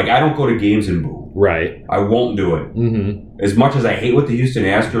boo. Like, I don't go to games and boo. Right. I won't do it. Mm-hmm. As much as I hate what the Houston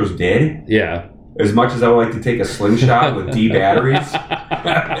Astros did, yeah, as much as I would like to take a slingshot with D batteries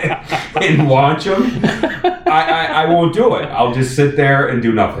and launch them, I won't do it. I'll just sit there and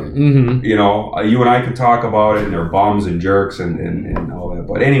do nothing. Mm-hmm. You know, you and I could talk about it, and they're bums and jerks and all that.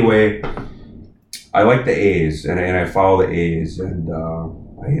 But anyway, I like the A's, and I follow the A's, and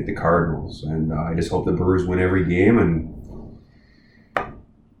I hate the Cardinals, and I just hope the Brewers win every game, and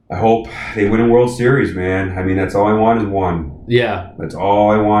I hope they win a World Series, man. I mean, that's all I want is one. Yeah. That's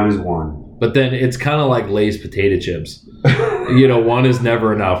all I want is one. But then it's kind of like Lay's potato chips. You know, one is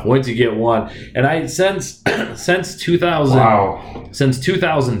never enough. Once you get one, and I since 2000, wow. Since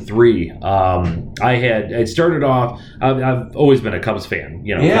 2003, I started off. I've always been a Cubs fan.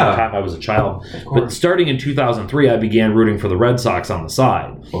 You know, from the time I was a child. But starting in 2003, I began rooting for the Red Sox on the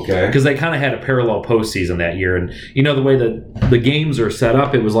side. Okay. Because they kind of had a parallel postseason that year, and you know the way that the games are set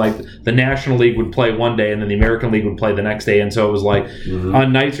up, it was like the National League would play one day, and then the American League would play the next day, and so it was like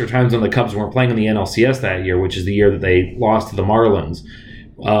on nights or times when the Cubs weren't playing in the NLCS that year, which is the year that they lost to the Marlins,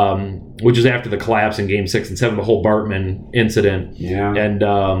 which is after the collapse in Game 6 and 7, the whole Bartman incident. Yeah. And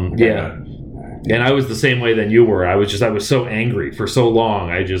and I was the same way than you were. I was so angry for so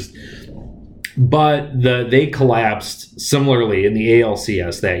long. But they collapsed similarly in the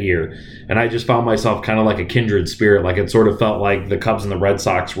ALCS that year, and I just found myself kind of like a kindred spirit. Like it sort of felt like the Cubs and the Red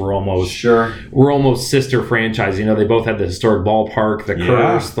Sox were almost sister franchise. You know, they both had the historic ballpark, the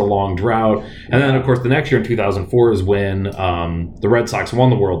curse, the long drought, and then of course the next year in 2004 is when the Red Sox won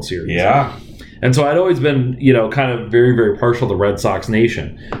the World Series. Yeah. And so I'd always been, you know, kind of very, very partial to Red Sox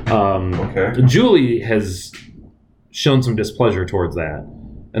Nation. Julie has shown some displeasure towards that.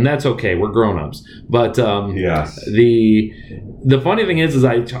 And that's okay. We're grown-ups. But yes. The funny thing is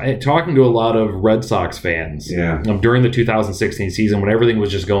I talking to a lot of Red Sox fans during the 2016 season when everything was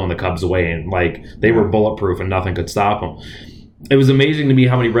just going the Cubs away and like they were bulletproof and nothing could stop them. It was amazing to me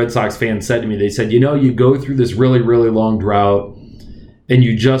how many Red Sox fans said to me, they said, you know, you go through this really, really long drought and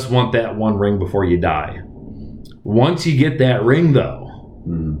you just want that one ring before you die. Once you get that ring, though,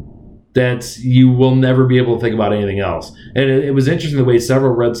 you will never be able to think about anything else. And it was interesting the way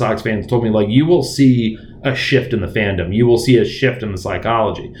several Red Sox fans told me, like, you will see a shift in the fandom. You will see a shift in the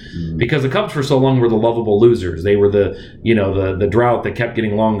psychology. Because the Cubs for so long were the lovable losers. They were the drought that kept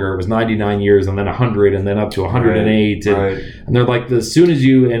getting longer. It was 99 years and then 100 and then up to 108. And they're like, as soon as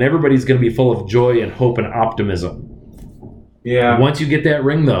and everybody's going to be full of joy and hope and optimism. Yeah. Once you get that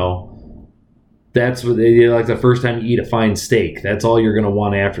ring, though, that's what like the first time you eat a fine steak. That's all you're going to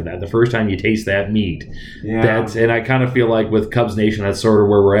want after that. The first time you taste that meat. Yeah. And I kind of feel like with Cubs Nation, that's sort of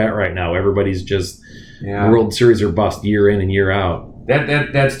where we're at right now. Everybody's just World Series or bust year in and year out.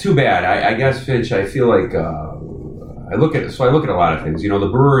 That's too bad. I guess, Finch, I feel like I look at a lot of things. You know, the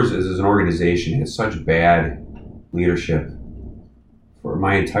Brewers as an organization has such bad leadership for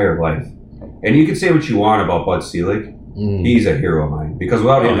my entire life. And you can say what you want about Bud Selig. He's a hero of mine because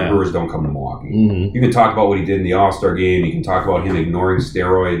without him, the Brewers don't come to Milwaukee. You can talk about what he did in the All-Star game. You can talk about him ignoring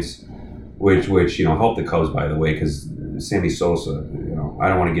steroids, which helped the Cubs, by the way, because Sammy Sosa. I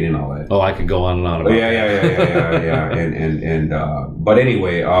don't want to get into all that. Oh, I could go on and on about that. Yeah. And but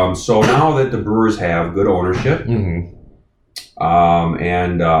anyway, so now that the Brewers have good ownership and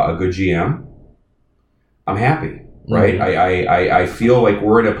a good GM, I'm happy. Right? I feel like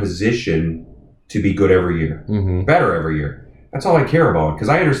we're in a position to be good every year, better every year. That's all I care about because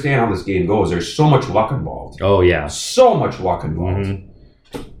I understand how this game goes. There's so much luck involved. Oh, yeah. So much luck involved.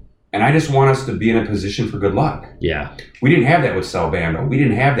 And I just want us to be in a position for good luck. Yeah. We didn't have that with Sal Bando. We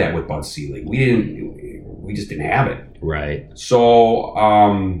didn't have that with Bud Selig. We just didn't have it. Right. So I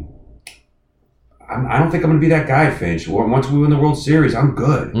don't think I'm going to be that guy, Finch. Once we win the World Series, I'm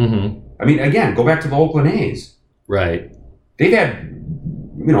good. I mean, again, go back to the Oakland A's. Right. They've had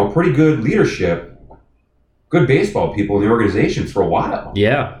pretty good leadership, good baseball people in the organization for a while.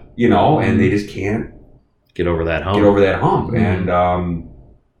 Yeah. And they just can't get over that hump. And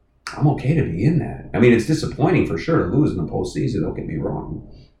I'm okay to be in that. I mean, it's disappointing for sure to lose in the postseason. Don't get me wrong.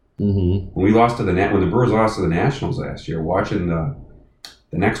 When we lost to when the Brewers lost to the Nationals last year, watching the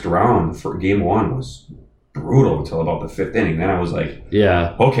next round for Game 1 was brutal until about the 5th inning. Then I was like,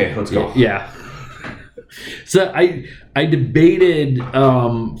 okay, let's go. Yeah. So I debated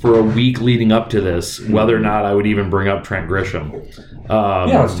for a week leading up to this whether or not I would even bring up Trent Grisham.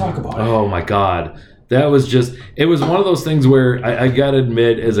 Let's talk about it. Oh my God, it was one of those things where I got to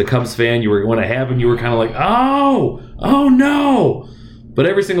admit, as a Cubs fan, when it happened, you were kind of like, oh no. But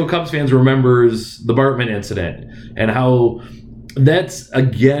every single Cubs fan remembers the Bartman incident and how that's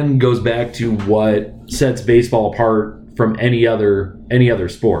again goes back to what sets baseball apart from any other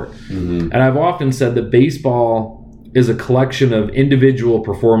sport. And I've often said that baseball is a collection of individual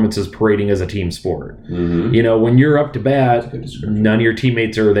performances parading as a team sport. Mm-hmm. You know, when you're up to bat, none of your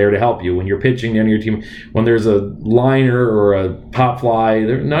teammates are there to help you. When you're pitching, none of your team. When there's a liner or a pop fly,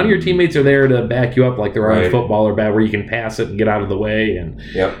 none of your teammates are there to back you up like there are in football or bat, where you can pass it and get out of the way. And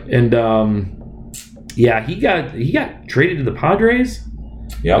yeah, he got traded to the Padres.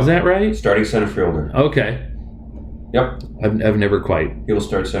 Yep. Is that right? Starting center fielder. Okay. Yep. I've never quite. He will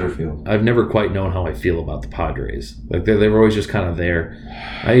start center field. I've never quite known how I feel about the Padres. Like they were always just kind of there.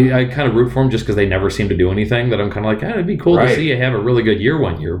 I kind of root for them just because they never seem to do anything. That I'm kind of like, it'd be cool to see you have a really good year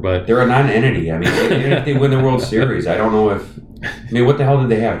one year, but they're a non-entity. I mean, even if they win the World Series, I don't know if. I mean, what the hell did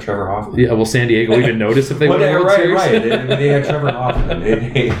they have? Trevor Hoffman. Yeah, well, San Diego even noticed if they won the World Series. Right. They had Trevor Hoffman.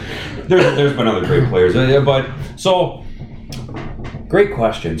 There's been other great players, but so great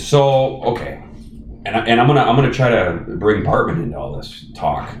question. So okay. And I'm gonna try to bring Bartman into all this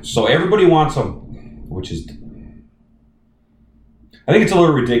talk. So everybody wants which is, I think it's a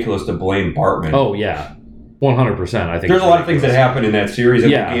little ridiculous to blame Bartman. Oh yeah, 100%. I think there's a lot of things that happened in that series,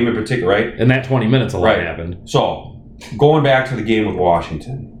 in that game in particular, right? In that 20 minutes, a lot happened. So going back to the game with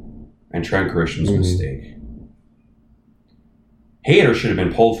Washington and Trent Grisham's mistake, Hader should have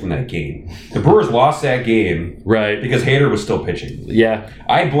been pulled from that game. The Brewers lost that game because Hader was still pitching. Yeah,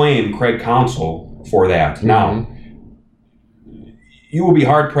 I blame Craig Counsell for that. Now, you will be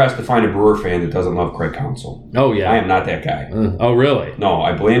hard-pressed to find a Brewer fan that doesn't love Craig Counsell. Oh, yeah. I am not that guy. Oh, really? No,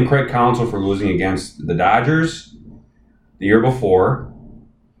 I blame Craig Counsell for losing against the Dodgers the year before,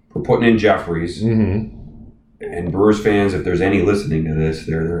 for putting in Jeffries. Mm-hmm. And Brewers fans, if there's any listening to this,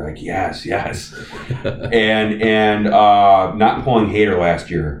 they're like, yes. and not pulling Hader last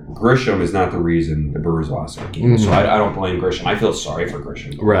year. Grisham is not the reason the Brewers lost that game. So I don't blame Grisham. I feel sorry for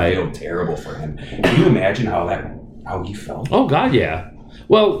Grisham. Right. I feel terrible for him. Can you imagine how he felt? Oh God, yeah.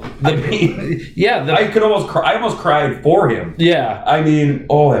 Well, I almost cry. I almost cried for him. Yeah. I mean,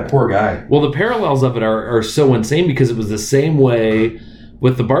 that poor guy. Well, the parallels of it are so insane because it was the same way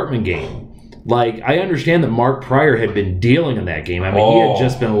with the Bartman game. Like, I understand that Mark Pryor had been dealing in that game. I mean, he had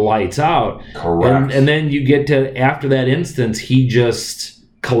just been lights out. Correct. And then you get to, after that instance, he just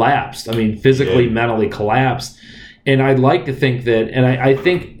collapsed. I mean, physically, mentally collapsed. And I'd like to think that, and I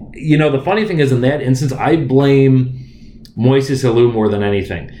think, the funny thing is in that instance, I blame Moises Alou more than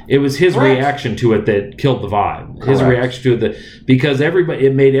anything. It was his reaction to it that killed the vibe. Correct. His reaction to it, because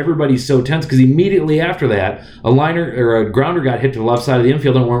it made everybody so tense. Because immediately after that, a liner or a grounder got hit to the left side of the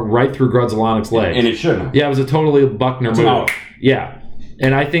infield and went right through Grudzielanic's legs. And it shouldn't. Yeah, it was a totally Buckner move. Out. Yeah,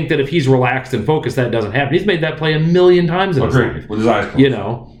 and I think that if he's relaxed and focused, that doesn't happen. He's made that play a million times in his life. With his eyes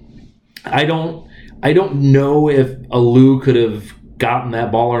closed. I don't know if Alou could have gotten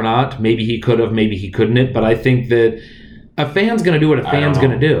that ball or not. Maybe he could have. Maybe he couldn't. But I think that a fan's going to do what a fan's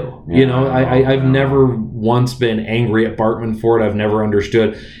going to do. Yeah, I've never once been angry at Bartman for it. I've never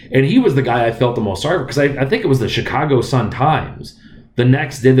understood. And he was the guy I felt the most sorry for because I think it was the Chicago Sun-Times.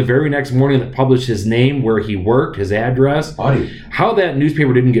 The very next morning that published his name, where he worked, his address. Buddy. How that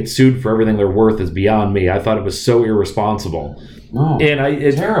newspaper didn't get sued for everything they're worth is beyond me. I thought it was so irresponsible. No,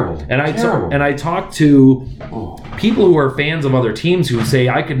 it's terrible. And I talked to people who are fans of other teams who say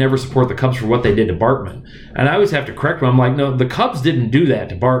I could never support the Cubs for what they did to Bartman. And I always have to correct them. I'm like, no, the Cubs didn't do that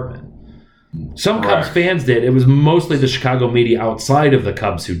to Bartman. Some Cubs fans did. It was mostly the Chicago media outside of the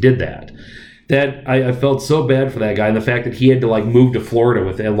Cubs who did that. That I felt so bad for that guy, and the fact that he had to move to Florida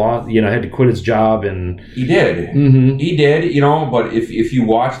with a lot, had to quit his job, and he did. Mm-hmm. He did, But if you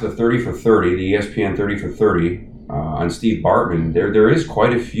watch the 30 for 30, the ESPN 30 for 30 on Steve Bartman, there is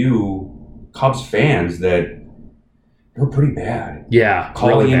quite a few Cubs fans that they're pretty bad. Yeah,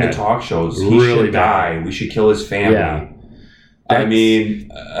 calling really into bad. Talk shows. Really he should bad. die. We should kill his family. Yeah. I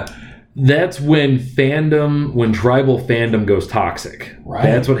mean. That's when tribal fandom goes toxic. Right.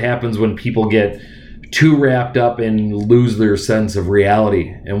 That's what happens when people get too wrapped up and lose their sense of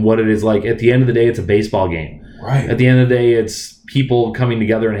reality and what it is like. At the end of the day, it's a baseball game. Right. At the end of the day, it's people coming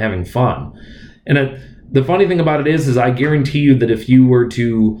together and having fun. And the funny thing about it is I guarantee you that if you were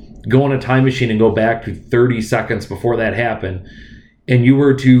to go on a time machine and go back to 30 seconds before that happened, and you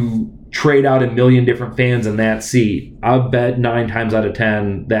were to trade out a million different fans in that seat, I bet 9 times out of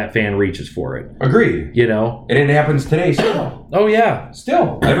 10 that fan reaches for it. Agreed. And it happens today still. Oh yeah,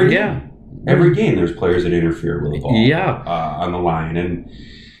 still every game. Every game, there's players that interfere with the ball. Yeah, on the line, and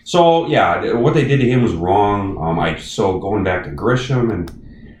so what they did to him was wrong. So going back to Grisham and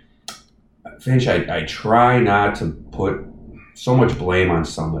Finch, I try not to put so much blame on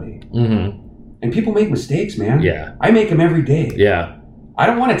somebody. Mm-hmm. And people make mistakes, man. Yeah, I make them every day. Yeah. I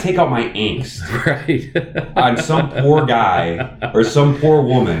don't want to take out my angst on Right. some poor guy or some poor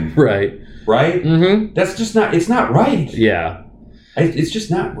woman. Right. Right? Mm-hmm. That's just not, it's not right. Yeah. It's just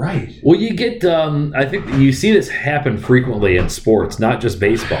not right. Well, you get, I think you see this happen frequently in sports, not just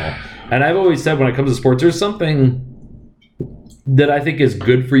baseball. And I've always said when it comes to sports, there's something that I think is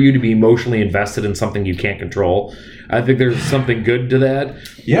good for you to be emotionally invested in something you can't control. I think there's something good to that.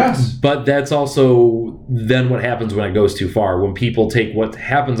 Yes. But that's also then what happens when it goes too far, when people take what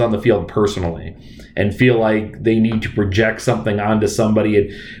happens on the field personally and feel like they need to project something onto somebody.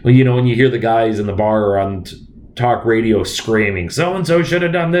 And, when you hear the guys in the bar or on talk radio screaming, so-and-so should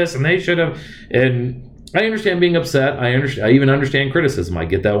have done this and they should have. And I understand being upset. I even understand criticism. I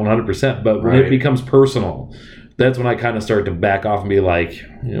get that 100%. But when it becomes personal, that's when I kind of start to back off and be like,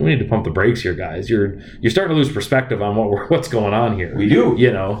 we need to pump the brakes here, guys. You're starting to lose perspective on what's going on here. We do.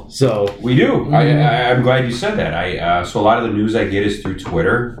 So. We do. I'm glad you said that. So a lot of the news I get is through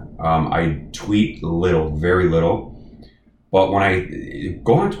Twitter. I tweet very little. But when I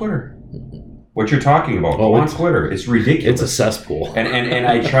go on Twitter, what you're talking about, go on Twitter. It's ridiculous. It's a cesspool. And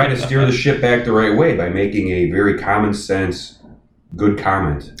I try to steer the ship back the right way by making a very common sense, good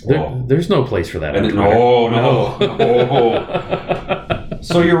comment. There's no place for that. No.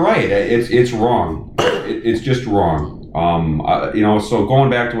 So you're right. It's wrong. It's just wrong. So going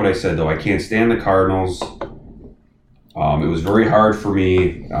back to what I said, though, I can't stand the Cardinals. It was very hard for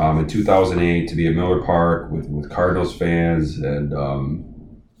me in 2008 to be at Miller Park with Cardinals fans, and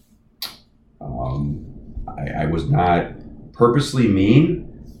I was not purposely mean,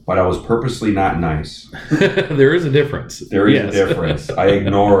 but I was purposely not nice. There is a difference. There is a difference. I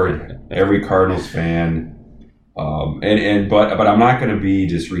ignored every Cardinals fan, but I'm not going to be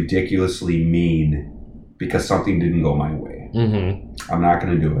just ridiculously mean because something didn't go my way. Mm-hmm. I'm not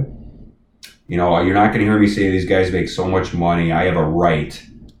going to do it. You're not going to hear me say these guys make so much money. I have a right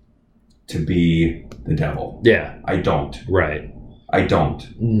to be the devil. Yeah. I don't. Right. I don't.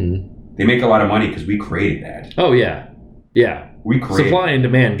 Mm-hmm. They make a lot of money because we created that. Oh, yeah. Yeah. We created supply and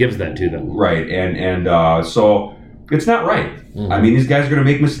demand gives that to them. Right. And so it's not right. Mm-hmm. I mean, these guys are going to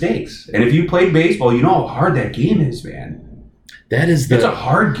make mistakes. And if you played baseball, you know how hard that game is, man. It's a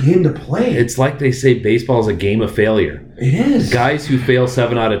hard game to play. It's like they say baseball is a game of failure. It is. Guys who fail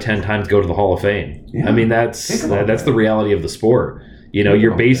 7 out of 10 times go to the Hall of Fame. Yeah. I mean, that's the reality of the sport.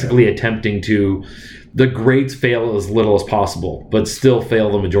 You're basically attempting to. The greats fail as little as possible, but still fail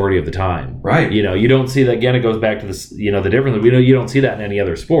the majority of the time. Right. You don't see that. Again, it goes back to this. The difference. You don't see that in any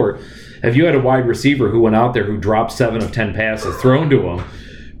other sport. If you had a wide receiver who went out there who dropped 7 of 10 passes thrown to him,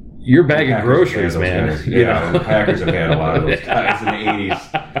 you're bagging groceries, man. The Packers have had a lot of those guys in the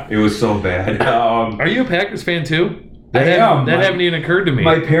 80s. It was so bad. Are you a Packers fan too? That haven't even occurred to me.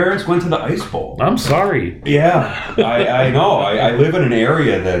 My parents went to the Ice Bowl. I'm sorry. Yeah, I know. I live in an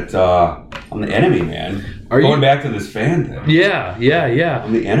area that I'm the enemy, man. Going back to this fan thing. Yeah.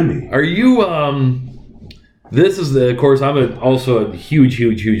 I'm the enemy. Are you? This is of course, I'm also a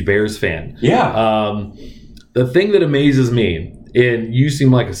huge Bears fan. Yeah. The thing that amazes me, and you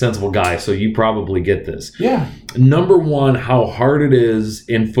seem like a sensible guy, so you probably get this. Yeah. Number one, how hard it is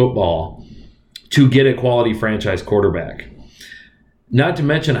in football to get a quality franchise quarterback. Not to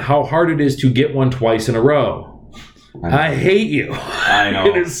mention how hard it is to get one twice in a row. I hate you. I know.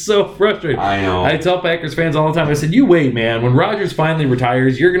 It is so frustrating. I know. I tell Packers fans all the time, I said, you wait, man. When Rodgers finally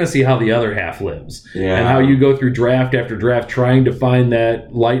retires, you're going to see how the other half lives. Yeah. And how you go through draft after draft trying to find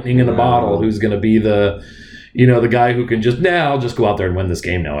that lightning in a bottle who's going to be the guy who can I'll just go out there and win this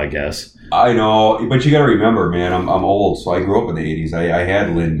game now, I guess. I know, but you got to remember, man, I'm old, so I grew up in the 80s. I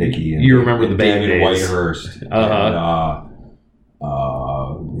had Lynn Dickey and you remember the bad David days. Whitehurst. Uh-huh.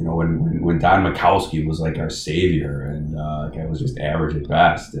 And, when Don Mikowski was like our savior, and the guy was just average at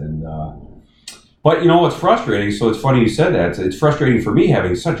best. And but what's frustrating? So it's funny you said that. It's frustrating for me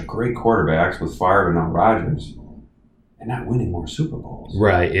having such great quarterbacks with Favre and now Rodgers, and not winning more Super Bowls.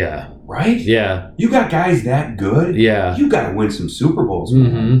 Right. Yeah. Right. Yeah. You got guys that good. Yeah. You got to win some Super Bowls,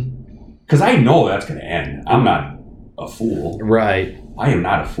 man. Because I know that's going to end. I'm not a fool. Right. I am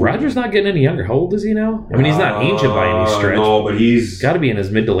not a fool. Rodgers not getting any younger. How old is he now? I mean, he's not ancient by any stretch. No, but he's got to be in his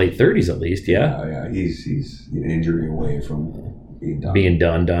mid to late 30s at least. Yeah. Yeah. He's an injury away from being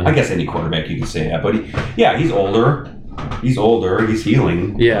done. I guess any quarterback you can say that, but he's older. He's older. He's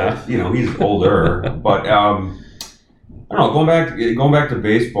healing. Yeah. But, he's older. But I don't know. Going back to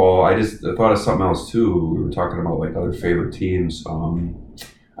baseball, I just thought of something else too. We were talking about like other favorite teams.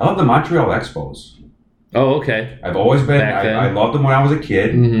 I love the Montreal Expos. Oh, okay. I've always been. I loved them when I was a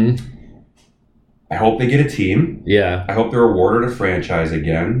kid. Mm-hmm. I hope they get a team. Yeah. I hope they're awarded a franchise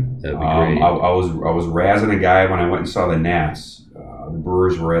again. That'd be great. I was razzing a guy when I went and saw the Nats the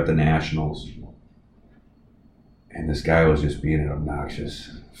Brewers were at the Nationals. And this guy was just being an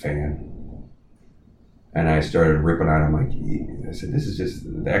obnoxious fan. And I started ripping on him like, I said, this is just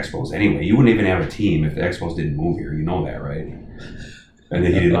the Expos. Anyway, you wouldn't even have a team if the Expos didn't move here. You know that, right? And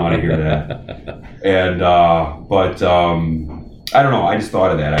then he didn't want to hear that. And, but I don't know. I just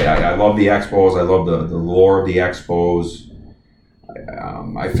thought of that. I love the Expos. I love the lore of the Expos.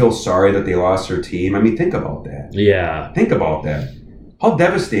 I feel sorry that they lost their team. I mean, think about that. Yeah. Think about that. How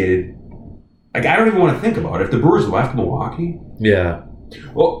devastated. Like, I don't even want to think about it. If the Brewers left Milwaukee. Yeah.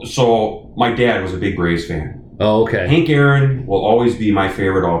 Well, so my dad was a big Braves fan. Oh, okay. Hank Aaron will always be my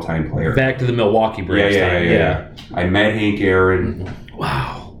favorite all-time player. Back to the Milwaukee Braves. Yeah. I met Hank Aaron. Mm-hmm.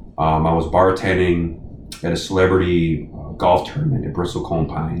 Wow. I was bartending at a celebrity golf tournament at Bristol Cone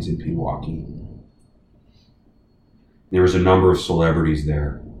Pines in Milwaukee. There was a number of celebrities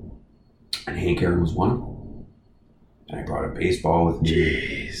there, and Hank Aaron was one of them. And I brought a baseball with me.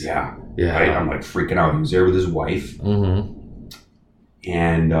 Jeez. Yeah. Yeah. I'm like freaking out. He was there with his wife. Mm-hmm.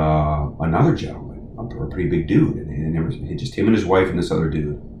 And another gentleman, a pretty big dude, and there was just him and his wife and this other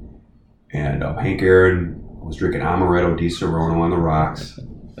dude. And Hank Aaron was drinking Amaretto Di Serono on the rocks.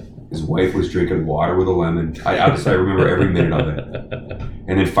 His wife was drinking water with a lemon. I remember every minute of it.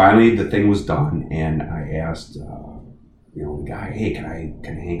 And then finally the thing was done, and I asked, the guy, hey,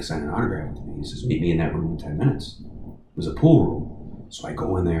 can Hank sign an autograph with me? He says, meet me in that room in 10 minutes. It was a pool room. So I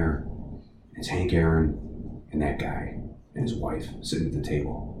go in there, and it's Hank Aaron and that guy and his wife sitting at the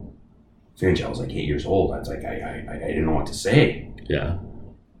table. Finch, I was like 8 years old. I was like, I didn't know what to say. Yeah.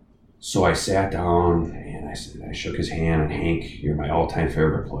 So I sat down and I shook his hand, and Hank, you're my all-time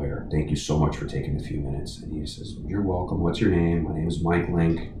favorite player. Thank you so much for taking a few minutes. And he says, you're welcome. What's your name? My name is Mike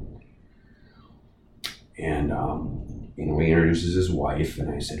Linck. And, he introduces his wife, and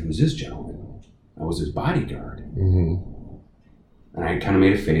I said, who's this gentleman? I was his bodyguard. Mm-hmm. And I kind of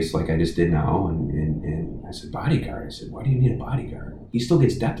made a face like I just did now, and I said, bodyguard. I said, why do you need a bodyguard? He still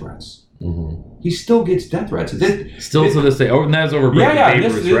gets death threats. Mm-hmm. He still gets deth threats. Still to this day. Oh, and that's over Babe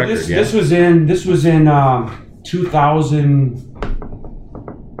Ruth's record. This was in 2001.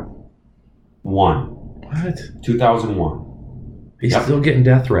 What? 2001. He's still getting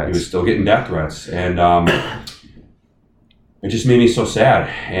death threats. He was still getting death threats, and it just made me so sad.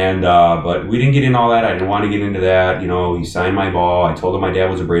 And but we didn't get into all that. I didn't want to get into that. He signed my ball. I told him my dad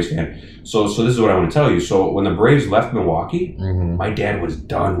was a Braves fan. So this is what I want to tell you. So when the Braves left Milwaukee, mm-hmm. my dad was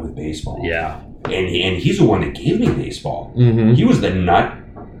done with baseball. Yeah. And he's the one that gave me baseball. Mm-hmm. He was the nut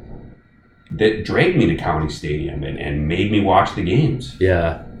that dragged me to County Stadium and made me watch the games.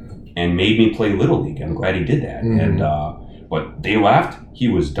 Yeah. And made me play Little League. I'm glad he did that. Mm-hmm. And but they left, he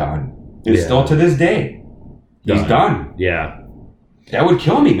was done. And still to this day, he's done. Yeah. That would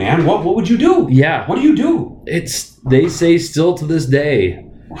kill me, man. What would you do? Yeah. What do you do? They say still to this day,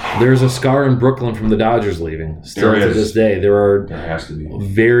 there's a scar in Brooklyn from the Dodgers leaving. Still to this day. There has to be.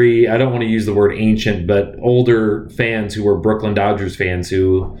 Very, I don't want to use the word ancient, but older fans who were Brooklyn Dodgers fans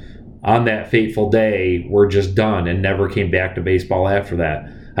who, on that fateful day, were just done and never came back to baseball after that.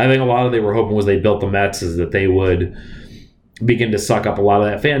 I think a lot of they were hoping was they built the Mets is that they would begin to suck up a lot of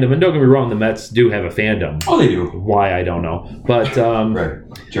that fandom. And don't get me wrong, the Mets do have a fandom. Oh, they do. Why, I don't know. But right.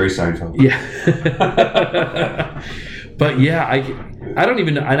 Jerry Seinfeld. Yeah. But yeah, I don't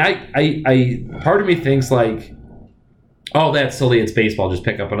even, and I part of me thinks like, oh, that's silly, it's baseball, just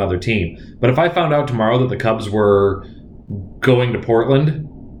pick up another team. But if I found out tomorrow that the Cubs were going to Portland,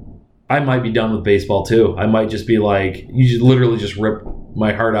 I might be done with baseball too. I might just be like, you just literally just rip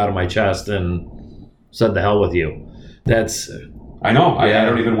my heart out of my chest and said the hell with you. I know. Yeah. I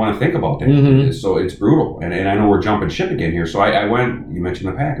don't even want to think about that. Mm-hmm. So it's brutal. And I know we're jumping ship again here. So I went, you mentioned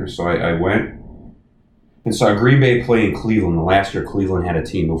the Packers. So I went and saw Green Bay play in Cleveland. The last year Cleveland had a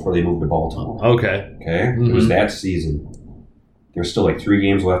team before they moved to Baltimore. Okay. Mm-hmm. It was that season. There's still like 3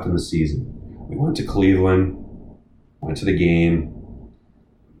 games left in the season. We went to Cleveland, went to the game.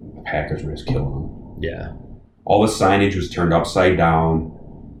 The Packers were just killing them. Yeah. All the signage was turned upside down.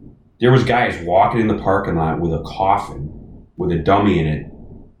 There was guys walking in the parking lot with a coffin with a dummy in it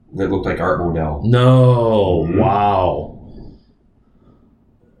that looked like Art Modell. No. Mm-hmm. Wow.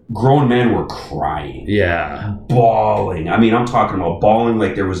 Grown men were crying. Yeah. Bawling. I mean, I'm talking about bawling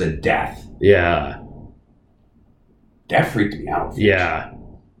like there was a death. Yeah. That freaked me out. Yeah.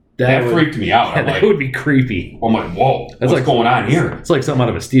 That freaked me out. Yeah, that would be creepy. I'm like, whoa, what's going on here? It's like something out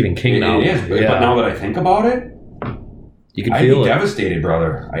of a Stephen King novel. It is, but now that I think about it, you can I'd feel be it. Devastated,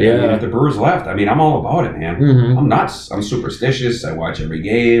 brother. I mean, if the Brewers left, I mean, I'm all about it, man. Mm-hmm. I'm nuts. I'm superstitious. I watch every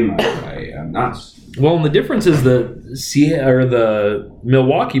game. I'm nuts. Well, and the difference is the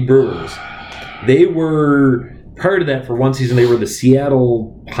Milwaukee Brewers, they were prior to that, for one season, they were the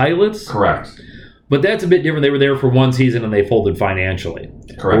Seattle Pilots. Correct. But that's a bit different. They were there for one season and they folded financially.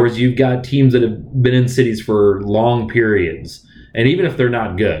 Correct. Whereas you've got teams that have been in cities for long periods. And even if they're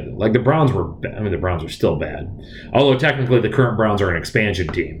not good, like the Browns were, the Browns are still bad. Although technically the current Browns are an expansion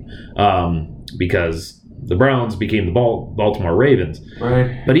team because the Browns became the Baltimore Ravens.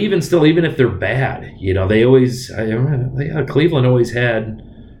 Right. But even still, even if they're bad, they always, Cleveland always had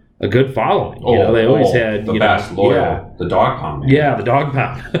a good following. They always had the best loyal, the dog pound. Man. Yeah, the dog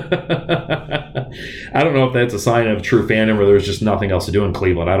pound. I don't know if that's a sign of true fandom or there's just nothing else to do in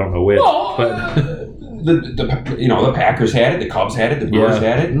Cleveland. I don't know which. Well, but the Packers had it, the Cubs had it, the Brewers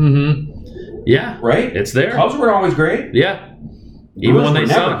had it. Mm-hmm. Yeah, right. It's there. Cubs were always great. Yeah, even when they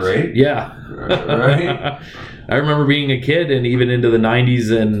never great. Yeah, right. I remember being a kid and even into the '90s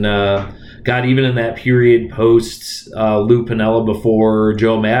and. God, even in that period post Lou Piniella before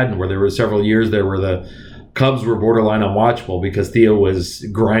Joe Madden, where there were several years there where the Cubs were borderline unwatchable because Theo was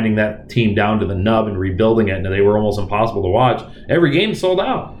grinding that team down to the nub and rebuilding it, and they were almost impossible to watch. Every game sold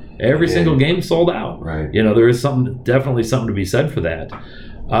out. Every single game sold out. Right. There is definitely something to be said for that.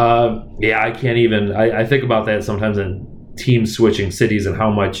 I can't even. I think about that sometimes in teams switching cities and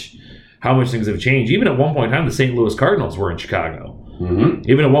how much things have changed. Even at one point in time, the St. Louis Cardinals were in Chicago. Mm-hmm.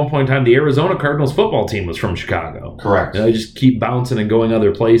 Even at one point in time, the Arizona Cardinals football team was from Chicago. Correct. I just keep bouncing and going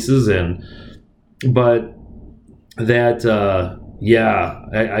other places, but that,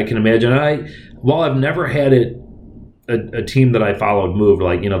 I can imagine. While I've never had a team that I followed moved,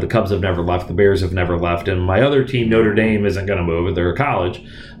 like the Cubs have never left, the Bears have never left, and my other team, Notre Dame, isn't going to move. They're a college,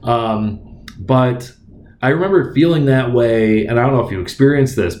 but I remember feeling that way, and I don't know if you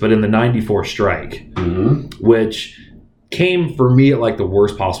experienced this, but in the '94 strike, which came for me at like the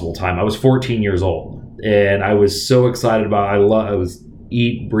worst possible time. I was 14 years old, and I was so excited about. I was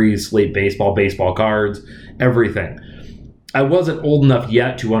eat, breathe, sleep baseball cards, everything. I wasn't old enough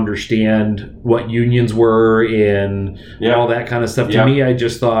yet to understand what unions were and all that kind of stuff. To me, I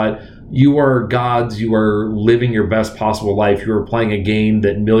just thought, you are gods. You are living your best possible life. You are playing a game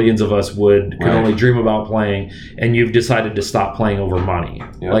that millions of us could only dream about playing, and you've decided to stop playing over money.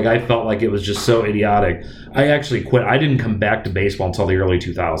 Yep. Like, I felt like it was just so idiotic. I actually quit. I didn't come back to baseball until the early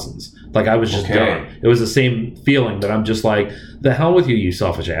 2000s. Like, I was just done. It was the same feeling that I'm just like, the hell with you, you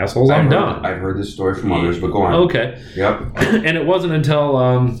selfish assholes. I'm done. I've heard this story from others, but go on. Okay. Yep. And it wasn't until...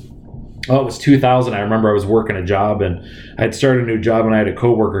 it was 2000. I remember I was working a job, and I had started a new job, and I had a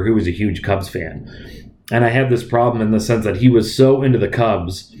coworker who was a huge Cubs fan. And I had this problem in the sense that he was so into the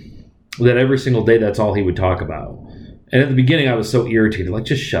Cubs that every single day that's all he would talk about. And at the beginning, I was so irritated. Like,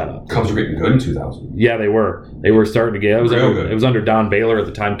 just shut up. Cubs were getting good in 2000. Yeah, they were. They were starting to get. It was under Don Baylor at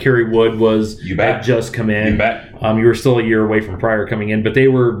the time. Kerry Wood had just come in. You bet. You were still a year away from Pryor coming in, but they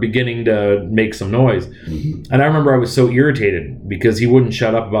were beginning to make some noise. Mm-hmm. And I remember I was so irritated because he wouldn't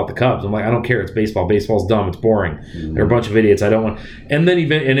shut up about the Cubs. I'm like, I don't care. It's baseball. Baseball's dumb. It's boring. Mm-hmm. They're a bunch of idiots. I don't want. And then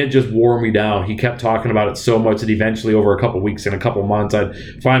and it just wore me down. He kept talking about it so much that eventually, over a couple weeks and a couple months, I'd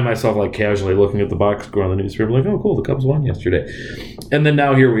find myself like casually looking at the box score on the newspaper, like, oh, cool, the Cubs won yesterday. And then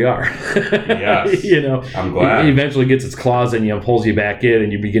now here we are. Yes. I'm glad. It eventually gets its claws in you and pulls you back in,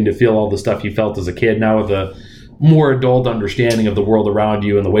 and you begin to feel all the stuff you felt as a kid now with a more adult understanding of the world around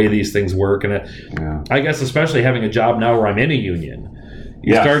you and the way these things work. And I guess especially having a job now where I'm in a union,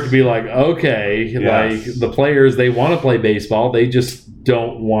 you start to be like, okay, like the players, they want to play baseball. They just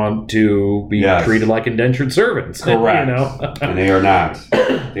don't want to be treated like indentured servants. Correct. And they are not.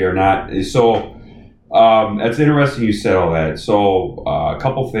 They are not. So that's interesting you said all that. So a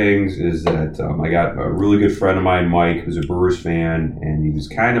couple things is that I got a really good friend of mine, Mike, who's a Brewers fan, and he was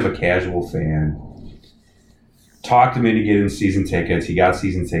kind of a casual fan. Talked him into getting season tickets. He got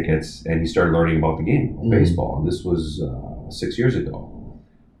season tickets, and he started learning about the game of baseball. And this was 6 years ago.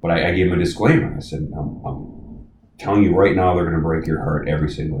 But I gave him a disclaimer. I said, I'm telling you right now, they're going to break your heart every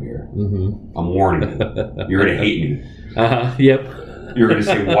single year. Mm-hmm. I'm warning you. You're going to hate me. Yep. You're going to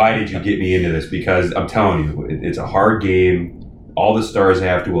say, why did you get me into this? Because I'm telling you, it's a hard game. All the stars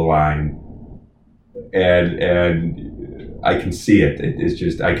have to align. And I can see it. It's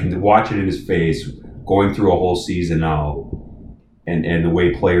just, I can watch it in his face going through a whole season now. And the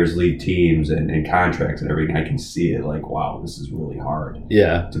way players leave teams and contracts and everything, I can see it like, wow, this is really hard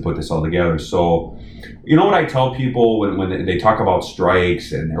to put this all together. So, you know what I tell people when they talk about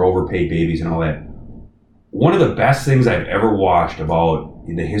strikes and they're overpaid babies and all that? One of the best things I've ever watched about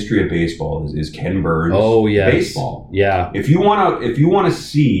in the history of baseball is Ken Burns' baseball. Yeah. If you want to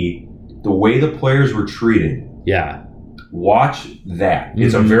see the way the players were treated, watch that. Mm-hmm.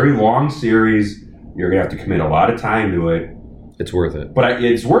 It's a very long series. You're going to have to commit a lot of time to it. It's worth it. But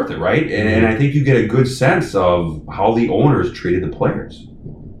it's worth it, right? And I think you get a good sense of how the owners treated the players.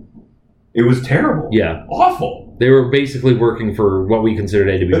 It was terrible. Yeah. Awful. They were basically working for what we consider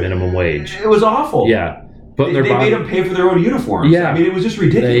today to be minimum wage. It was awful. Yeah. They made them pay for their own uniforms. Yeah. I mean, it was just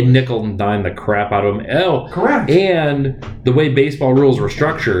ridiculous. They nickel and dime the crap out of them. Oh, correct. And the way baseball rules were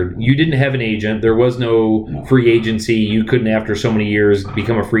structured, you didn't have an agent. There was no free agency. You couldn't, after so many years,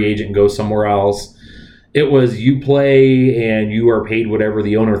 become a free agent and go somewhere else. It was you play and you are paid whatever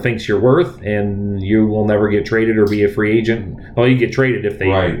the owner thinks you're worth, and you will never get traded or be a free agent. Well, you get traded if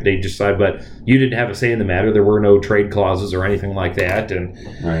they decide, but you didn't have a say in the matter. There were no trade clauses or anything like that. And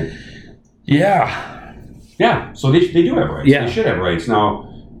yeah. So they do have rights. Yeah. They should have rights now.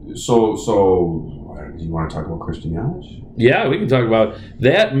 So do you want to talk about Christian Yelich? Yeah, we can talk about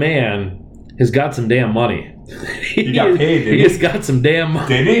that. Man has got some damn money. He got paid, didn't he? He has got some damn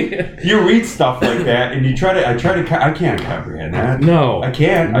money. Did he? You read stuff like that, and I can't comprehend that. No. I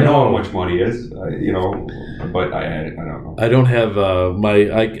can't. I know how much money is, but I don't know. I don't have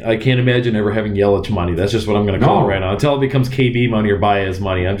I can't imagine ever having Yelich money. That's just what I'm going to call it right now. Until it becomes KB money or Baez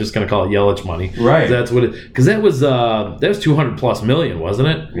money, I'm just going to call it Yelich money. Right. That's what it, because that was $200+ million, wasn't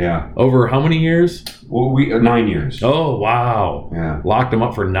it? Yeah. Over how many years? Well, 9 years. Oh, wow. Yeah. Locked him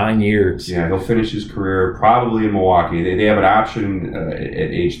up for 9 years. Yeah, he'll finish his career probably in Milwaukee. They have an option at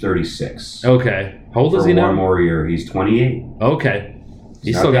age 36. Okay. How old is he now? For one more year. He's 28. Okay.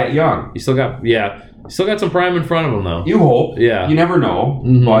 He's still that young. Still got some prime in front of him, though. You hope. Yeah. You never know.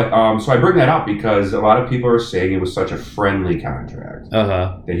 Mm-hmm. But so I bring that up because a lot of people are saying it was such a friendly contract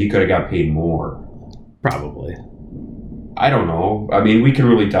that he could have got paid more. Probably. I don't know. I mean, we can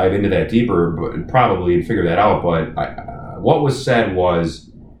really dive into that deeper, but probably and figure that out. But what was said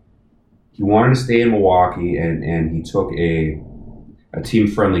was he wanted to stay in Milwaukee, and he took a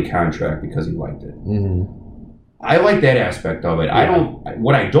team-friendly contract because he liked it. Mm-hmm. I like that aspect of it. Yeah.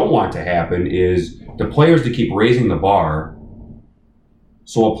 What I don't want to happen is the players to keep raising the bar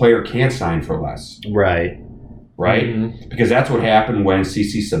so a player can't sign for less. Right? Mm-hmm. Because that's what happened when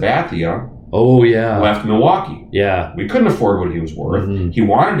CC Sabathia left Milwaukee. Yeah. We couldn't afford what he was worth. Mm-hmm. He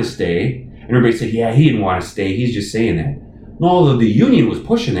wanted to stay, and everybody said, yeah, he didn't want to stay. He's just saying that. No, the union was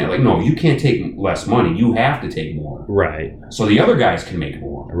pushing that. Like, no, you can't take less money. You have to take more. Right. So the other guys can make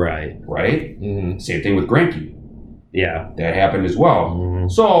more. Right. Mm-hmm. Same thing with Greinke. Yeah. That happened as well. Mm-hmm.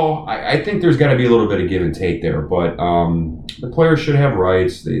 So I think there's got to be a little bit of give and take there. But the players should have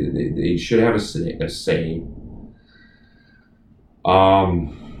rights. They should have a say. I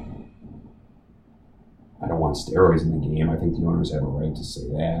don't want steroids in the game. I think the owners have a right to say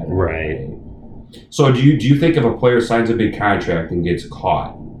that. Right. So do you think if a player signs a big contract and gets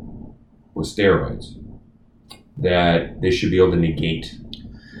caught with steroids, that they should be able to negate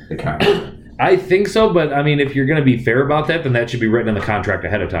the contract? I think so, but I mean, if you're going to be fair about that, then that should be written in the contract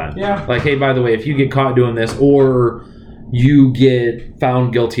ahead of time. Yeah. Like, hey, by the way, if you get caught doing this, or you get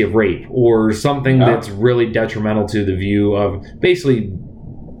found guilty of rape, or something that's really detrimental to the view of basically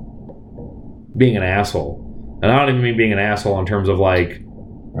being an asshole. And I don't even mean being an asshole in terms of like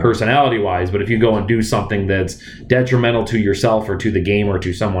personality-wise, but if you go and do something that's detrimental to yourself or to the game or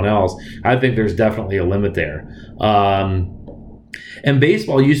to someone else, I think there's definitely a limit there. And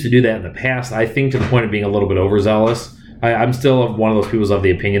baseball used to do that in the past, I think, to the point of being a little bit overzealous. I'm still one of those people of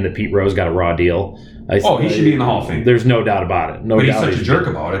the opinion that Pete Rose got a raw deal. He should be in the Hall of Fame. There's no doubt about it. But he's such a jerk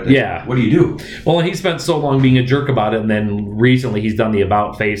about it. Yeah. What do you do? Well, and he spent so long being a jerk about it, and then recently he's done the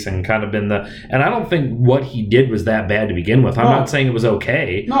about face and kind of been the... And I don't think what he did was that bad to begin with. I'm not saying it was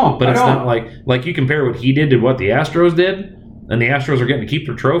okay. No, but it's not like you compare what he did to what the Astros did, and the Astros are getting to keep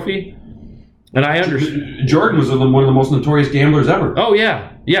their trophy. And I understand. Jordan was one of the most notorious gamblers ever. Oh, yeah.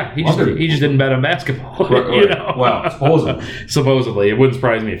 Yeah, he just didn't bet on basketball. Right. You know? Well, supposedly. Supposedly. It wouldn't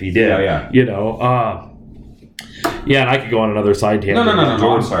surprise me if he did. Yeah. You know, and I could go on another side tangent.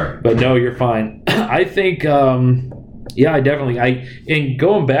 No, I'm sorry. But no, you're fine. I think, and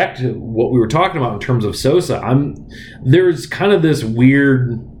going back to what we were talking about in terms of Sosa, there's kind of this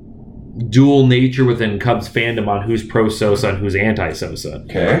weird dual nature within Cubs fandom on who's pro Sosa and who's anti Sosa.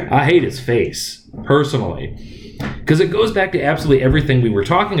 Okay. I hate his face, personally. Because it goes back to absolutely everything we were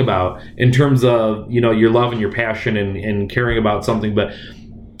talking about in terms of, your love and your passion and caring about something. But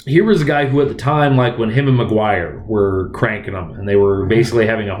here was a guy who at the time, like when him and McGuire were cranking them, and they were basically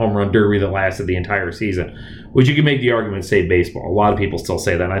having a home run derby that lasted the entire season, which you can make the argument saved baseball. A lot of people still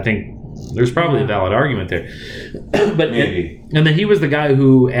say that, and I think there's probably a valid argument there. But maybe. And then he was the guy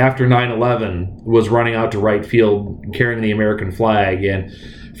who, after 9/11, was running out to right field carrying the American flag, and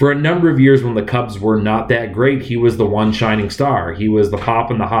for a number of years when the Cubs were not that great, he was the one shining star. He was the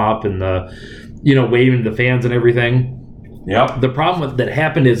pop and the hop and the, waving to the fans and everything. Yep. The problem that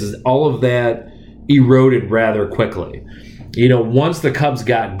happened is all of that eroded rather quickly. Once the Cubs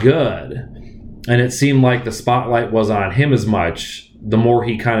got good, and it seemed like the spotlight wasn't on him as much, the more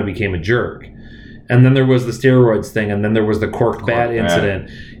he kind of became a jerk. And then there was the steroids thing, and then there was the corked bat incident.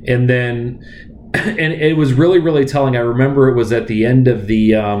 And it was really, really telling. I remember it was at the end of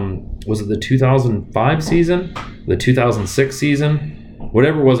the, was it the 2005 season? The 2006 season?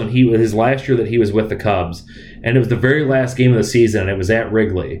 Whatever it was, when his last year that he was with the Cubs. And it was the very last game of the season, and it was at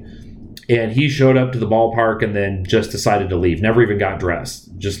Wrigley. And he showed up to the ballpark and then just decided to leave. Never even got dressed.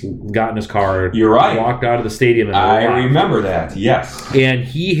 Just got in his car. You're right. Walked out of the stadium. And I remember that, yes. And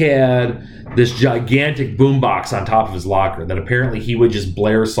he had this gigantic boombox on top of his locker that apparently he would just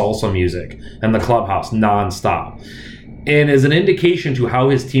blare salsa music in the clubhouse nonstop. And as an indication to how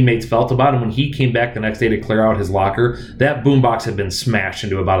his teammates felt about him, when he came back the next day to clear out his locker, that boombox had been smashed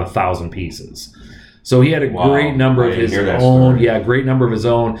into about 1,000 pieces. So he had a great number of his own. Yeah, great number of his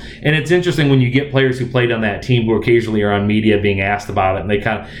own. And it's interesting when you get players who played on that team who occasionally are on media being asked about it, and they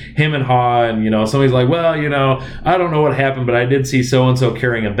kind of him and haw, and somebody's like, well, I don't know what happened, but I did see so and so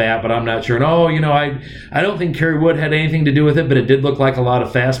carrying a bat, but I'm not sure. And I don't think Kerry Wood had anything to do with it, but it did look like a lot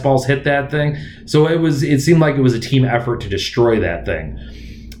of fastballs hit that thing. So it seemed like it was a team effort to destroy that thing,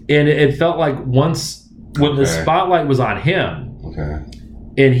 and it felt like when the spotlight was on him. Okay.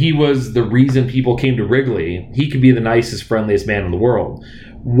 And he was the reason people came to Wrigley. He could be the nicest, friendliest man in the world.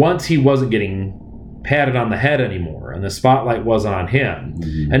 Once he wasn't getting patted on the head anymore, and the spotlight wasn't on him,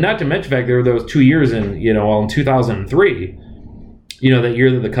 and not to mention the fact there were those 2 years in 2003, that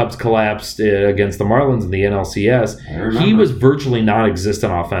year that the Cubs collapsed against the Marlins in the NLCS, he was virtually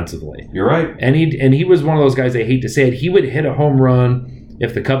non-existent offensively. You're right. And he was one of those guys, I hate to say it, he would hit a home run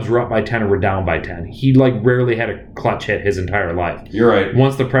if the Cubs were up by 10 or were down by 10. He rarely had a clutch hit his entire life. You're right.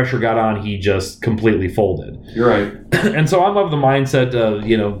 Once the pressure got on, he just completely folded. You're right. And so I'm of the mindset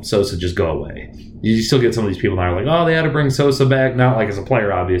of, Sosa, just go away. You still get some of these people now like, oh, they had to bring Sosa back, not like as a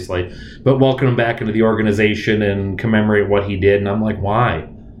player, obviously, but welcome him back into the organization and commemorate what he did. And I'm like, why?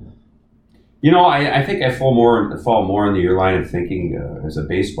 I think I fall more into your line of thinking as a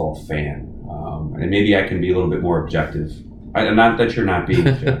baseball fan. And maybe I can be a little bit more objective. Not that you're not being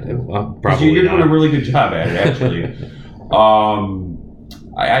objective. Well, probably you're not. doing a really good job at it, actually.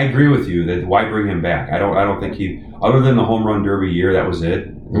 I agree with you that why bring him back? I don't think he, other than the home run derby year, that was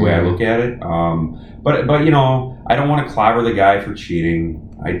it. The way I look at it. But I don't want to clobber the guy for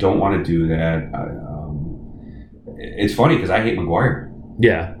cheating. I don't want to do that. It's funny because I hate McGuire.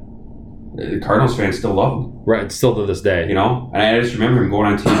 Yeah. The Cardinals fans still love him. Right, still to this day. And I just remember him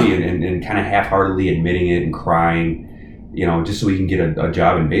going on TV and kind of half-heartedly admitting it and crying. Just so he can get a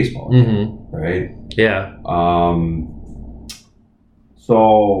job in baseball, right? Yeah.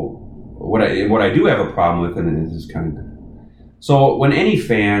 So what I do have a problem with, and this is kind of, so when any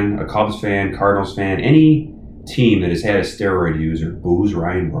fan, a Cubs fan, Cardinals fan, any team that has had a steroid user boos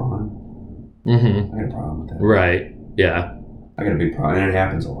Ryan Braun, I got a problem with that. Right. Yeah. I got a big problem, and it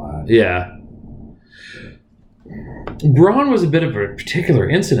happens a lot. Yeah. Braun was a bit of a particular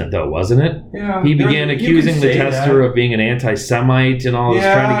incident, though, wasn't it? Yeah. He began accusing the tester of being an anti-Semite and all this,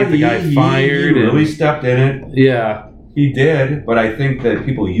 trying to get the guy fired. He really stepped in it. Yeah. He did, but I think that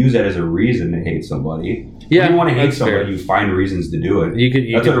people use that as a reason to hate somebody. Yeah, if you want to hate somebody, fair. you find reasons to do it.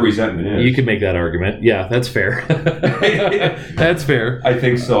 That's what a resentment is. You could make that argument. Yeah, that's fair. That's fair. I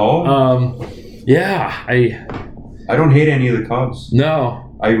think so. Yeah, I don't hate any of the Cubs. No.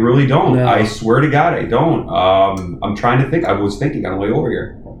 I really don't. No. I swear to God, I don't. I'm trying to think. I was thinking on the way over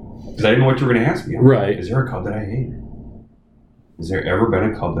here because I didn't know what you were going to ask me. Right. Is there a Cub that I hate? Has there ever been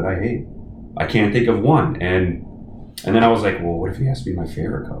a Cub that I hate? I can't think of one. And then I was like, well, what if he has to be my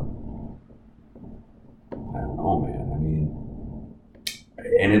favorite Cub? I don't know, man. I mean,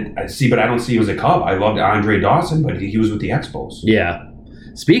 but I don't see him as a Cub. I loved Andre Dawson, but he was with the Expos. Yeah.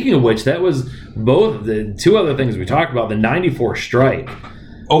 Speaking of which, that was both the two other things we talked about. The '94 strike.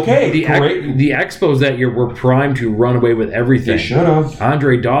 Okay, great. The Expos that year were primed to run away with everything. They should have.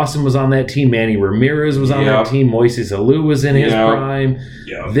 Andre Dawson was on that team. Manny Ramirez was on that team. Moises Alou was in his prime.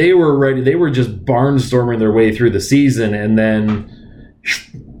 Yep. They were ready. They were just barnstorming their way through the season, and then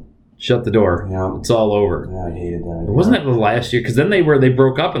shut the door. Yeah. It's all over. Yeah, I hated that. Wasn't that the last year? Because then they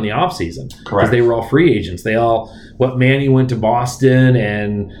broke up in the offseason. Correct. Because they were all free agents. Manny went to Boston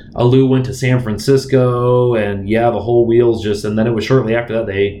and Alou went to San Francisco, and the whole wheels and then it was shortly after that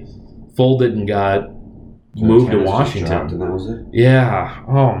they folded and got moved to Washington. And that was it? Yeah.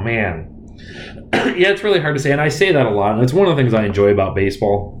 Oh, man. Yeah, it's really hard to say, and I say that a lot, and it's one of the things I enjoy about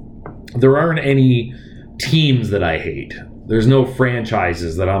baseball. There aren't any teams that I hate. There's no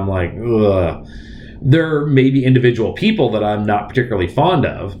franchises that I'm like, ugh. there may be individual people that I'm not particularly fond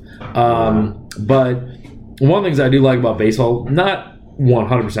of. But one of the things I do like about baseball, not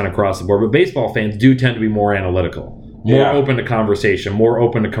 100% across the board, but baseball fans do tend to be more analytical. More open to conversation, more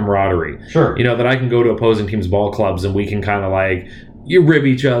open to camaraderie. Sure. That I can go to opposing teams' ball clubs and we can kind of like, you rib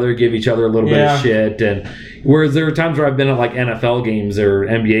each other, give each other a little bit of shit. And whereas there are times where I've been at like NFL games or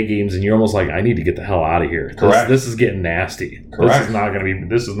NBA games and you're almost like, I need to get the hell out of here. Correct. This is getting nasty. Correct.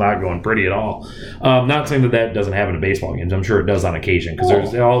 This is not going pretty at all. Not saying that doesn't happen at baseball games. I'm sure it does on occasion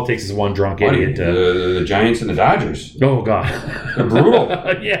because all it takes is one drunk idiot to... The Giants and the Dodgers. Oh, God. They're brutal.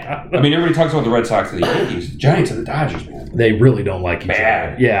 Yeah. I mean, everybody talks about the Red Sox and the Yankees. The Giants and the Dodgers, man. They really don't like each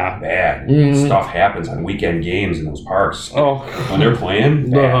other. Yeah. Bad. Mm-hmm. Stuff happens on weekend games in those parks. Oh. When they're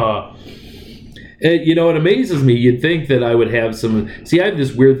playing, it amazes me. You'd think that I would have some... See, I have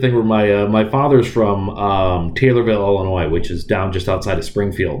this weird thing where my father's from Taylorville, Illinois, which is down just outside of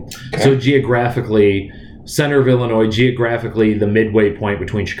Springfield. Okay. So geographically, center of Illinois, geographically the midway point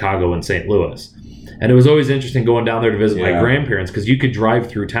between Chicago and St. Louis. And it was always interesting going down there to visit my grandparents because you could drive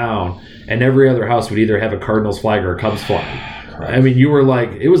through town and every other house would either have a Cardinals flag or a Cubs flag. Correct. I mean,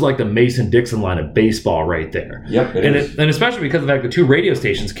 it was like the Mason-Dixon line of baseball right there. Yep, and especially because of the fact the two radio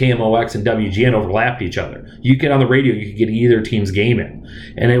stations, KMOX and WGN, overlapped each other. You get on the radio, you could get either team's game in.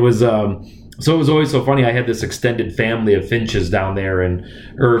 And it was... So it was always so funny. I had this extended family of Finches down there,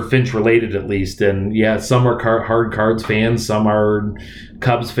 or Finch related at least. And yeah, some are hard Cards fans, some are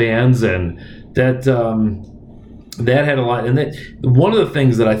Cubs fans, and that had a lot. And that one of the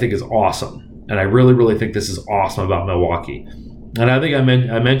things that I think is awesome, and I really, really think this is awesome about Milwaukee, and I think I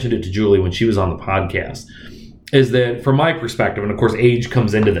mentioned it to Julie when she was on the podcast, is that from my perspective, and of course age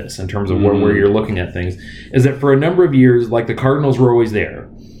comes into this in terms of where you're looking at things, is that for a number of years, like the Cardinals were always there.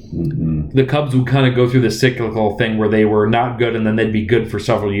 Mm-hmm. The Cubs would kind of go through this cyclical thing where they were not good and then they'd be good for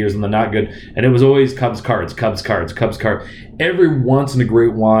several years and then not good. And it was always Cubs Cards. Every once in a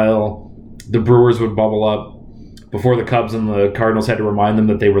great while, the Brewers would bubble up before the Cubs and the Cardinals had to remind them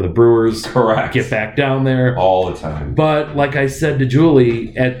that they were the Brewers. Correct. Get back down there. All the time. But like I said to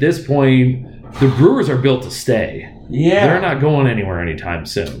Julie, at this point, the Brewers are built to stay. Yeah. They're not going anywhere anytime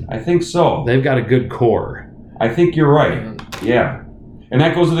soon. I think so. They've got a good core. I think you're right. Yeah. And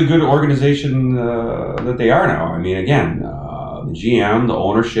that goes to the good organization that they are now. I mean, again, the GM, the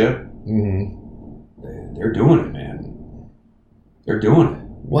ownership, they're doing it, man. They're doing it.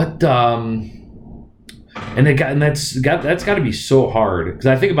 What? And that's got to be so hard because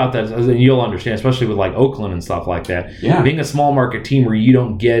I think about that, and you'll understand, especially with like Oakland and stuff like that. Yeah. Being a small market team where you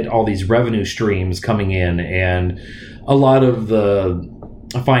don't get all these revenue streams coming in, and a lot of the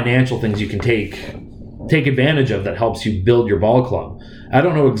financial things you can take advantage of that helps you build your ball club. I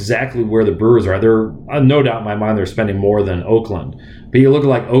don't know exactly where the Brewers are. They're no doubt in my mind they're spending more than Oakland. But you look at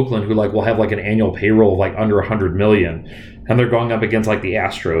like Oakland, who like will have like an annual payroll of like under $100 million, and they're going up against like the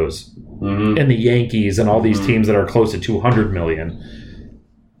Astros and the Yankees and all these teams that are close to $200 million.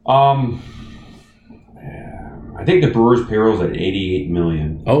 I think the Brewers' payroll is at $88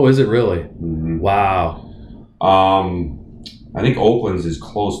 million. Oh, is it really? Mm-hmm. Wow. I think Oakland's is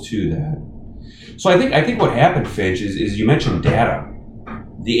close to that. So I think what happened, Finch, is you mentioned data.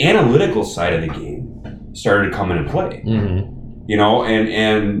 The analytical side of the game started to come into play. Mm-hmm.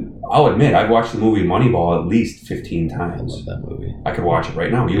 And I'll admit, I've watched the movie Moneyball at least 15 times. I love that movie. I could watch it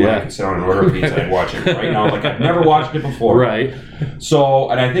right now. I could sit down and order a pizza. I'd watch it right now. Like I've never watched it before. Right. So,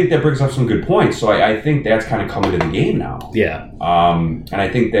 and I think that brings up some good points. So I think that's kind of coming to the game now. Yeah. And I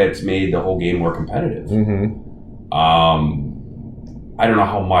think that's made the whole game more competitive. Mm-hmm. I don't know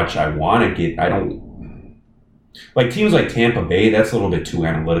how much I want to get. I don't like teams like Tampa Bay. That's a little bit too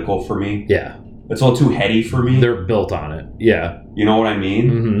analytical for me. Yeah, it's a little too heady for me. They're built on it. Yeah, you know what I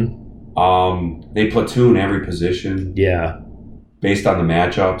mean. Mm-hmm. They platoon every position. Yeah, based on the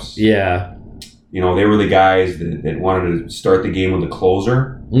matchups. Yeah, they were the guys that wanted to start the game with the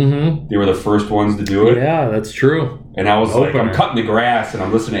closer. Mm-hmm. They were the first ones to do it. Yeah, that's true. And I was like, I'm cutting the grass and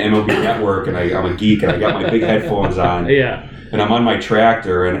I'm listening to MLB Network and I'm a geek and I got my big headphones on. Yeah. And I'm on my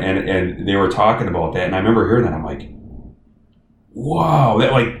tractor and they were talking about that and I remember hearing that. I'm like, wow,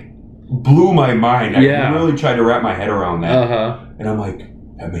 that like blew my mind. I really tried to wrap my head around that. Uh-huh. And I'm like,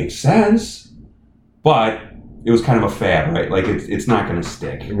 that makes sense. But it was kind of a fad, right? Like it's not going to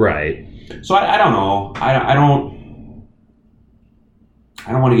stick. Right. So I don't know. I don't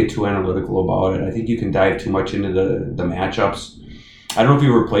want to get too analytical about it. I think you can dive too much into the matchups. I don't know if you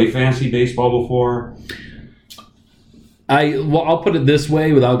ever played fantasy baseball before. I'll put it this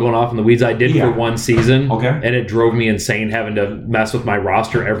way without going off in the weeds. I did for one season, and it drove me insane having to mess with my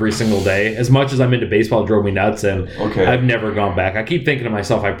roster every single day. As much as I'm into baseball, it drove me nuts, and I've never gone back. I keep thinking to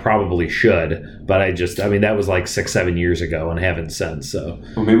myself, I probably should, but that was like 6-7 years ago and haven't since. So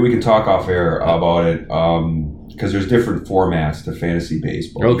maybe we can talk off air about it, because there's different formats to fantasy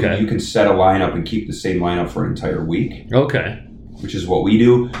baseball. You can set a lineup and keep the same lineup for an entire week. Which is what we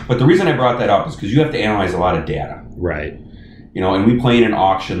do. But the reason I brought that up is because you have to analyze a lot of data. Right. And we play in an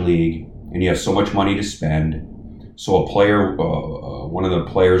auction league, and you have so much money to spend. So a player, one of the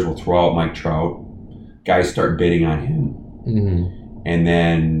players will throw out Mike Trout. Guys start bidding on him. And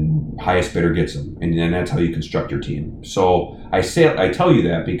then highest bidder gets him. And then that's how you construct your team. So I tell you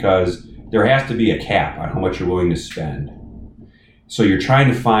that because there has to be a cap on how much you're willing to spend. So you're trying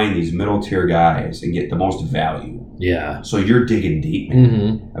to find these middle tier guys and get the most value. Yeah. So you're digging deep,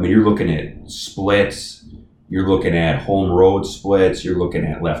 man. I mean, you're looking at splits. You're looking at home road splits. You're looking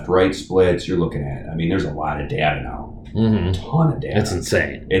at left-right splits. You're looking at, there's a lot of data now. A ton of data. It's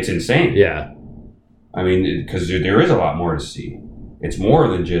insane. It's insane. Yeah. I mean, because there is a lot more to see. It's more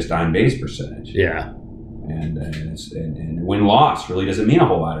than just on-base percentage. Yeah. And win-loss really doesn't mean a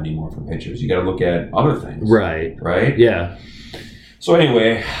whole lot anymore for pitchers. You got to look at other things. Right. Right? Yeah. So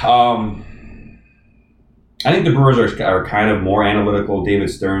anyway, I think the Brewers are kind of more analytical, David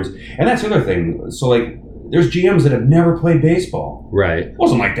Stearns. And that's the other thing. So, there's GMs that have never played baseball. Right. It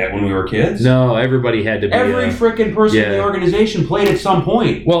wasn't like that when we were kids. No, everybody had to be. Every freaking person in the organization played at some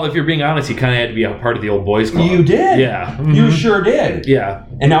point. Well, if you're being honest, you kind of had to be a part of the old boys club. You did. Yeah. You sure did. Yeah.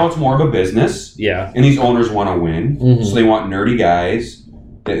 And now it's more of a business. Yeah. And these owners want to win. So they want nerdy guys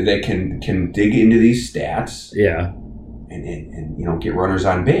that can dig into these stats. Yeah. And get runners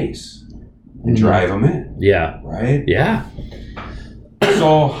on base and drive them in. Yeah. Right? Yeah.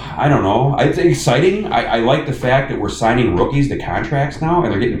 So, I don't know. It's exciting. I like the fact that we're signing rookies to contracts now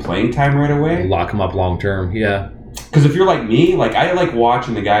and they're getting playing time right away. Lock them up long term, yeah. Because if you're like me, I like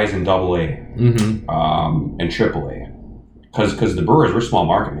watching the guys in AA and AAA. Because the Brewers, we're small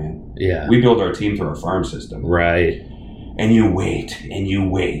market, man. Yeah. We build our team through our farm system. Right. And you wait, and you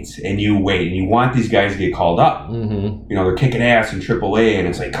wait, and you wait, and you want these guys to get called up. They're kicking ass in AAA, and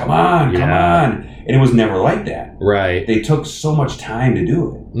it's like, come on. And it was never like that. Right. They took so much time to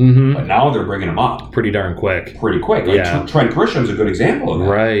do it. But now they're bringing them up. Pretty darn quick. Pretty quick. Trent Grisham's a good example of that.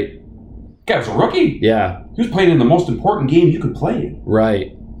 Right. Guy was a rookie. Yeah. He was playing in the most important game you could play in.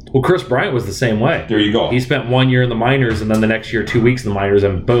 Right. Well, Chris Bryant was the same way. There you go. He spent 1 year in the minors, and then the next year, 2 weeks in the minors,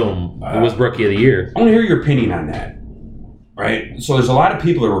 and boom, it was Rookie of the Year. I want to hear your opinion on that. Right? So there's a lot of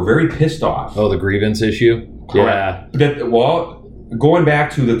people that were very pissed off. Oh, the grievance issue? Correct. Yeah. Going back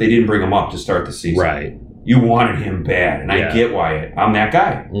to that they didn't bring him up to start the season. Right. You wanted him bad, and I get why. I'm that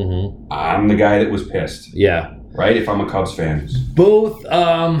guy. I'm the guy that was pissed. Yeah. Right? If I'm a Cubs fan. Both,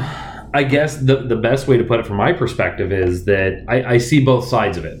 I guess the best way to put it from my perspective is that I see both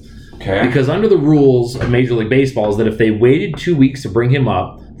sides of it. Okay. Because under the rules of Major League Baseball is that if they waited 2 weeks to bring him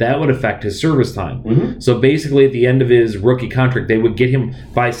up, that would affect his service time. So basically at the end of his rookie contract, they would get him,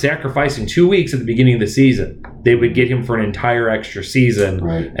 by sacrificing 2 weeks at the beginning of the season, they would get him for an entire extra season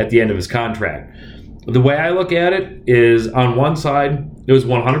at the end of his contract. The way I look at it is, on one side, it was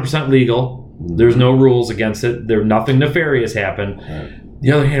 100% legal. There's no rules against it. There's nothing nefarious happened.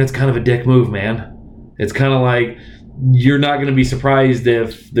 The other hand, it's kind of a dick move, man. It's kind of like, you're not going to be surprised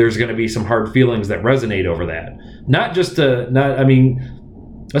if there's going to be some hard feelings that resonate over that.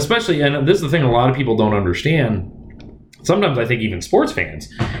 Especially, and this is the thing a lot of people don't understand, sometimes I think even sports fans,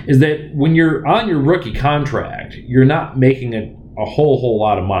 is that when you're on your rookie contract, you're not making a whole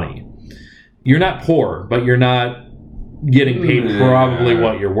lot of money. You're not poor, but you're not getting paid probably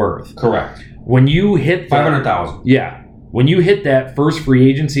what you're worth. Correct. When you hit $500,000. Yeah. When you hit that first free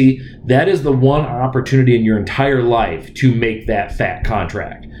agency, that is the one opportunity in your entire life to make that fat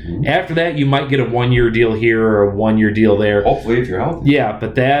contract. After that, you might get a 1 year deal here or a 1 year deal there. Hopefully, if you're healthy. Yeah,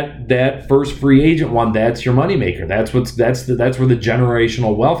 but that first free agent one, that's your moneymaker. That's where the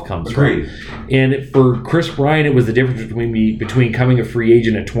generational wealth comes from. And for Chris Bryant, it was the difference between coming a free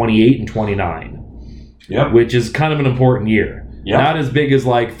agent at 28 and 29. Yep. Which is kind of an important year. Yep. Not as big as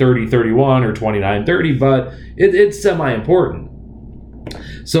like 30-31 or 29-30, but it's semi-important.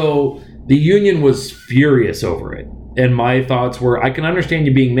 So the union was furious over it. And my thoughts were, I can understand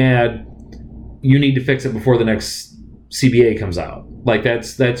you being mad. You need to fix it before the next CBA comes out. Like,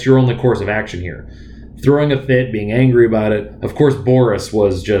 that's your only course of action here. Throwing a fit, being angry about it. Of course, Boris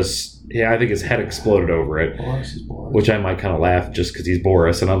was just Yeah, I think his head exploded over it. Boris is Boris. Which I might kind of laugh just because he's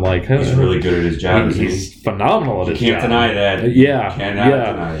Boris, and I'm like, he's really good at his job. He's phenomenal at his job. You can't deny that. Yeah, Cannot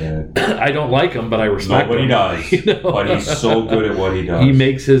deny that. I don't like him, but I respect him. Nobody does. You know? But he's so good at what he does. He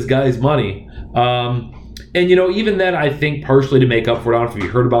makes his guys money. And even then, I think partially to make up for it, I don't know if you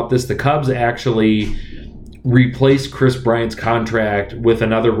heard about this, the Cubs actually replaced Chris Bryant's contract with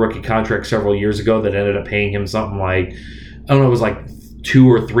another rookie contract several years ago that ended up paying him something like, I don't know, it was like $2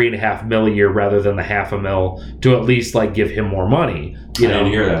 or $3.5 million a year rather than the $500,000 to at least like give him more money. I didn't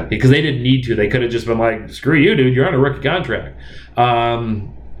hear that because they didn't need to. They could have just been like, "Screw you, dude! You're on a rookie contract."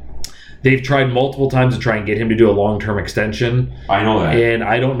 They've tried multiple times to try and get him to do a long-term extension. I know that, and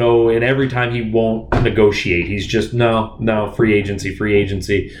I don't know. And every time he won't negotiate, he's just no free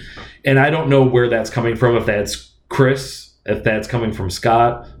agency. And I don't know where that's coming from. If that's Chris, if that's coming from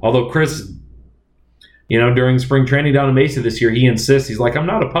Scott. Although Chris, during spring training down in Mesa this year, he insists, he's like, I'm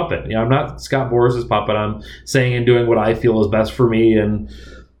not a puppet. I'm not Scott Boris's puppet. I'm saying and doing what I feel is best for me. And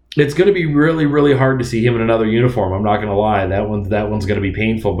it's going to be really, really hard to see him in another uniform. I'm not going to lie. That one's going to be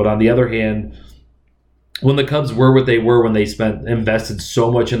painful. But on the other hand, when the Cubs were what they were, when they invested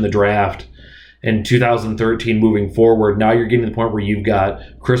so much in the draft in 2013 moving forward, now you're getting to the point where you've got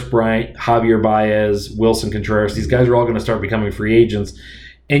Chris Bryant, Javier Baez, Wilson Contreras. These guys are all going to start becoming free agents.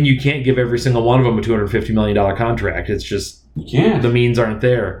 And you can't give every single one of them a $250 million contract. It's just the means aren't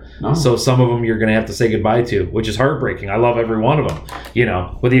there. No. So some of them you're going to have to say goodbye to, which is heartbreaking. I love every one of them,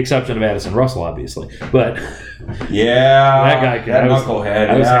 with the exception of Addison Russell, obviously. But yeah, that guy, that knucklehead.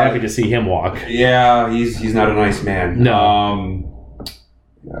 I was happy to see him walk. Yeah, he's not a nice man. No.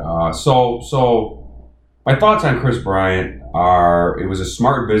 So my thoughts on Chris Bryant are: it was a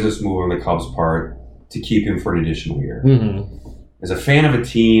smart business move on the Cubs' part to keep him for an additional year. Mm-hmm. As a fan of a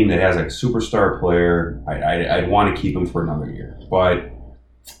team that has a superstar player, I'd want to keep him for another year. But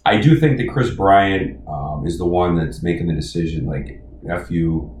I do think that Chris Bryant is the one that's making the decision. Like, F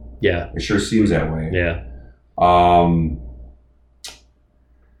you. Yeah. It sure seems that way. Yeah.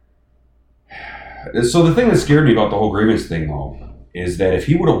 So the thing that scared me about the whole grievance thing, though, is that if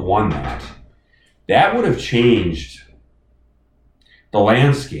he would have won that would have changed the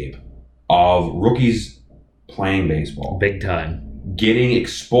landscape of rookies playing baseball. Big time. Getting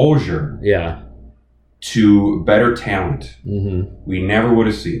exposure to better talent. Mm-hmm. We never would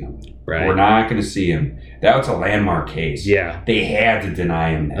have seen him. Right. We're not going to see him. That was a landmark case. Yeah. They had to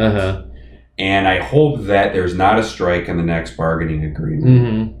deny him that. Uh-huh. And I hope that there's not a strike on the next bargaining agreement.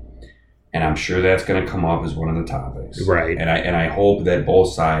 Mm-hmm. And I'm sure that's going to come up as one of the topics. Right. And I hope that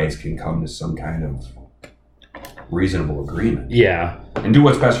both sides can come to some kind of reasonable agreement. Yeah. And do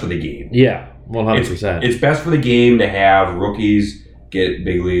what's best for the game. Yeah. 100%. It's best for the game to have rookies get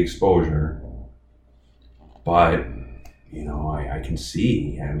big league exposure. But, I can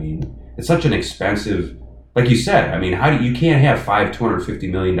see. I mean, it's such an expensive, like you said, I mean, you can't have five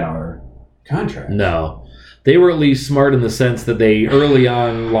 $250 million contracts. No. They were at least smart in the sense that they early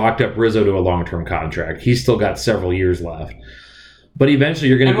on locked up Rizzo to a long-term contract. He's still got several years left. But eventually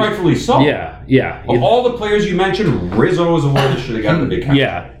you're going to... And rightfully so. Yeah, yeah. Of all the players you mentioned, Rizzo was the one that should have gotten the big contract.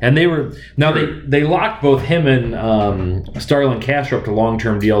 Yeah, and they were... Now, they locked both him and Starlin Castro up to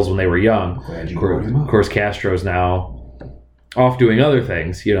long-term deals when they were young. Glad you brought him up. Of course, Castro's now off doing other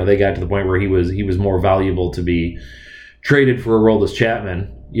things. They got to the point where he was more valuable to be traded for Aroldis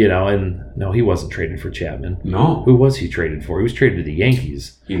Chapman. And no, he wasn't traded for Chapman. No. Who was he traded for? He was traded to the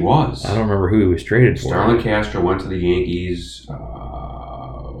Yankees. He was. I don't remember who he was traded for. Starlin Castro went to the Yankees.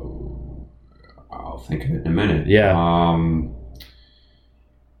 I'll think of it in a minute. Yeah.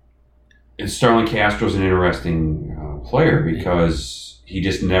 Starlin Castro's an interesting player because he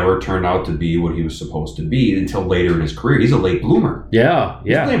just never turned out to be what he was supposed to be until later in his career. He's a late bloomer. Yeah.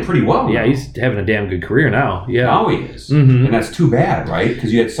 He's playing pretty well now. Yeah, he's having a damn good career now. Yeah. Now he is. Mm-hmm. And that's too bad, right?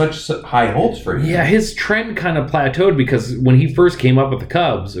 Because you had such high hopes for him. Yeah, his trend kind of plateaued because when he first came up with the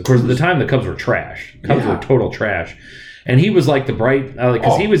Cubs, of course, at the time the Cubs were trash. Cubs were total trash. And he was like the bright,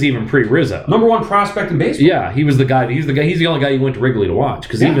 because he was even pre-Rizzo. Number one prospect in baseball. Yeah, he was the guy. He's the only guy you went to Wrigley to watch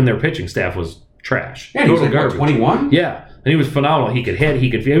because even their pitching staff was trash. Yeah, he was like, 21? Yeah. And he was phenomenal. He could hit.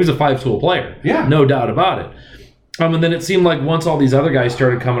 He was a five-tool player. Yeah. No doubt about it. And then it seemed like once all these other guys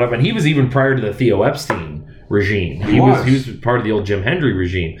started coming up, and he was even prior to the Theo Epstein regime. He was part of the old Jim Hendry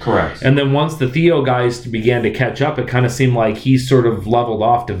regime. Correct. And then once the Theo guys began to catch up, it kind of seemed like he sort of leveled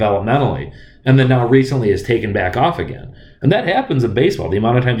off developmentally. And then now recently has taken back off again. And that happens in baseball. The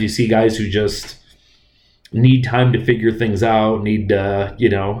amount of times you see guys who just need time to figure things out,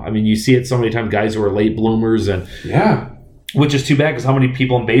 you see it so many times, guys who are late bloomers. And which is too bad because how many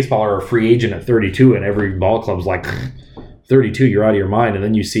people in baseball are a free agent at 32 and every ball club's like 32, you're out of your mind. And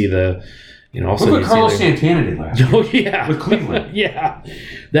then you see the, all of a sudden look what Carlos Santana did last year. Oh, yeah. With Cleveland. Yeah.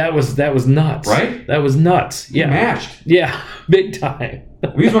 That was nuts. Right? That was nuts. Yeah. He mashed. Yeah. Big time.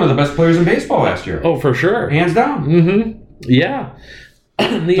 He's one of the best players in baseball last year. Oh, for sure. Hands down. Mm-hmm. Yeah.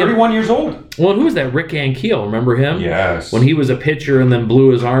 31 years old. Well, who was that? Rick Ankiel. Remember him? Yes. When he was a pitcher and then blew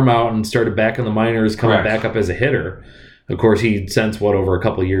his arm out and started back in the minors, coming Correct. back up as a hitter. Of course, he since, over a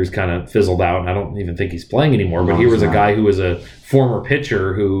couple of years kind of fizzled out, and I don't even think he's playing anymore. But he was a guy who was a former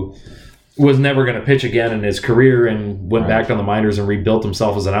pitcher who was never going to pitch again in his career and went back to the minors and rebuilt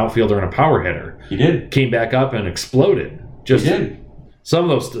himself as an outfielder and a power hitter. He did. Came back up and exploded. He did.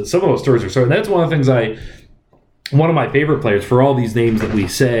 Some of those stories are so. And that's one of the things one of my favorite players for all these names that we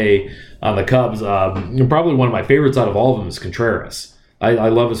say on the Cubs. Probably one of my favorites out of all of them is Contreras. I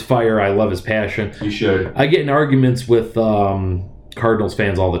love his fire. I love his passion. You should. I get in arguments with Cardinals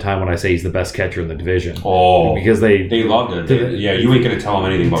fans all the time when I say he's the best catcher in the division. Oh, because they loved it. You ain't gonna tell them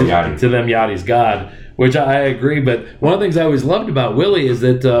anything about Yachty. To them, Yachty's God, which I agree. But one of the things I always loved about Willie is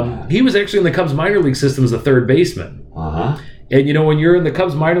that he was actually in the Cubs minor league system as a third baseman. And when you're in the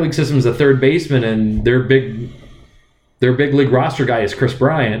Cubs minor league system as a third baseman and their big league roster guy is Chris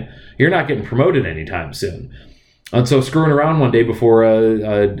Bryant, you're not getting promoted anytime soon. And so screwing around one day before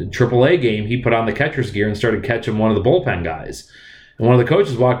a AAA game, he put on the catcher's gear and started catching one of the bullpen guys. And one of the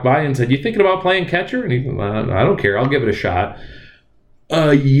coaches walked by and said, "You thinking about playing catcher?" And he said, "I don't care. I'll give it a shot."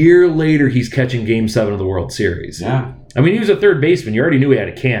 A year later, he's catching Game 7 of the World Series. Yeah. I mean, he was a third baseman. You already knew he had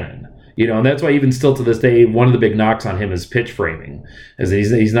a cannon. And that's why even still to this day, one of the big knocks on him is pitch framing, as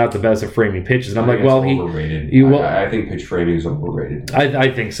he's not the best at framing pitches. And I'm like, well, overrated. I think pitch framing is overrated.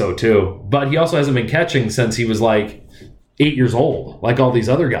 I think so too. But he also hasn't been catching since he was like 8 years old, like all these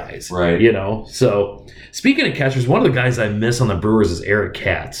other guys. Right. So speaking of catchers, one of the guys I miss on the Brewers is Eric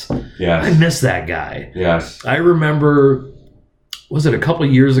Katz. Yes. I miss that guy. Yes. I remember, was it a couple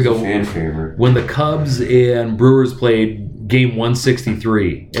of years ago? Fan favorite. When the Cubs and Brewers played Game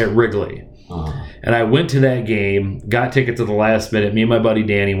 163 at Wrigley. And I went to that game, got tickets at the last minute. Me and my buddy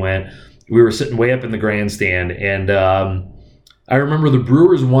Danny went. We were sitting way up in the grandstand, and I remember the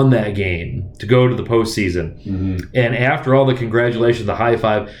Brewers won that game to go to the postseason. Mm-hmm. And after all the congratulations, the high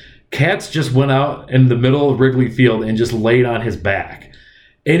five, Katz just went out in the middle of Wrigley Field and just laid on his back.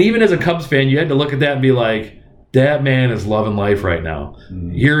 And even as a Cubs fan, you had to look at that and be like, that man is loving life right now.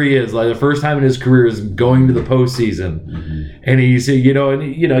 Mm-hmm. Here he is, like the first time in his career is going to the postseason. Mm-hmm. And he's,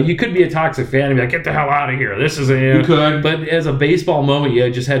 you could be a toxic fan and be like, get the hell out of here. This is you could. But as a baseball moment, you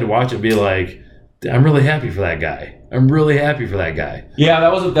just had to watch it and be like, I'm really happy for that guy. Yeah,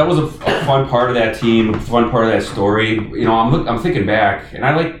 that was a fun part of that team, a fun part of that story. I'm thinking back, and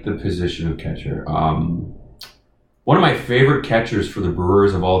I like the position of catcher. One of my favorite catchers for the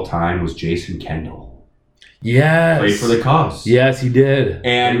Brewers of all time was Jason Kendall. Yes. Played for the Cubs. Yes, he did.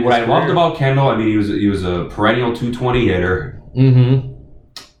 And what I loved about Kendall, I mean, he was a perennial 220 hitter. Mm-hmm.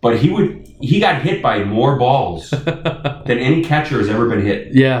 But he got hit by more balls than any catcher has ever been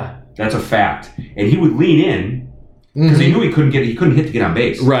hit. Yeah. That's a fact. And he would lean in because he knew he couldn't hit to get on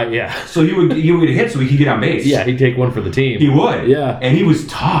base. Right, yeah. So he would hit so he could get on base. Yeah, he'd take one for the team. He would. Yeah. And he was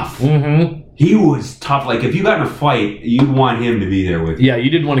tough. Mm-hmm. He was tough. Like, if you got in a fight, you want him to be there with you. Yeah,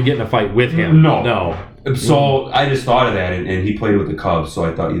 you didn't want to get in a fight with him. No. So I just thought of that, and he played with the Cubs, so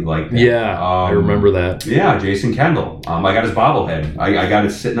I thought you'd like that. Yeah, I remember that. Yeah, Jason Kendall. I got his bobblehead. I got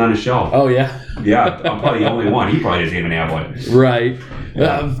it sitting on his shelf. Oh, yeah? Yeah, I'm probably the only one. He probably doesn't even have one. Right.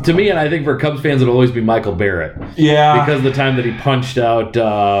 To me, and I think for Cubs fans, it'll always be Michael Barrett. Yeah. Because of the time that he punched out,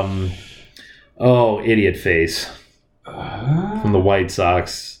 idiot face from the White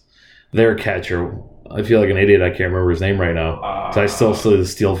Sox, their catcher. I feel like an idiot. I can't remember his name right now. So I still see the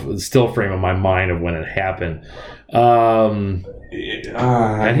still frame in my mind of when it happened. And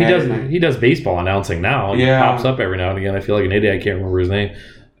he does baseball announcing now. He pops up every now and again. I feel like an idiot. I can't remember his name.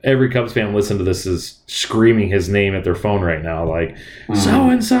 Every Cubs fan listening to this is screaming his name at their phone right now, like so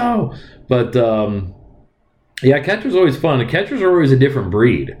and so. But catcher's always fun. And catchers are always a different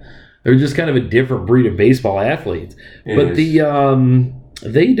breed. They're just kind of a different breed of baseball athletes. But they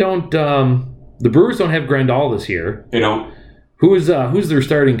don't. The Brewers don't have Grandal this year. They don't. Who's their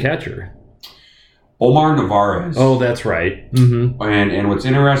starting catcher? Omar Narvaez. Oh, that's right. Mm-hmm. And what's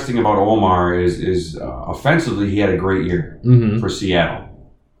interesting about Omar is offensively he had a great year for Seattle.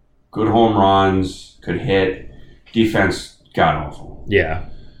 Good home runs, could hit. Defense god awful. Yeah.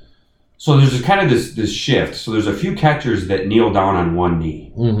 So there's kind of this shift. So there's a few catchers that kneel down on one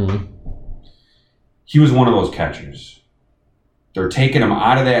knee. Mm-hmm. He was one of those catchers. They're taking him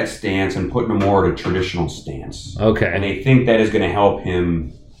out of that stance and putting him more at a traditional stance. Okay. And they think that is going to help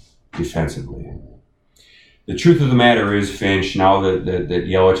him defensively. the truth of the matter is, Finch, now that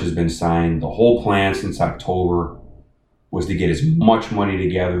Yelich has been signed, the whole plan since October was to get as much money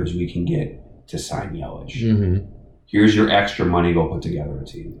together as we can get to sign Yelich. Mm-hmm. Here's your extra money, go put together a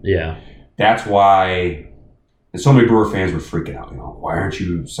team. Yeah. That's why and so many Brewer fans were freaking out. Why aren't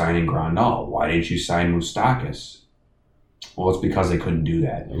you signing Grandal? Why didn't you sign Moustakas? Well, it's because they couldn't do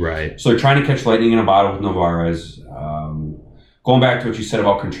that. Right. So they're trying to catch lightning in a bottle with Narvaez. Going back to what you said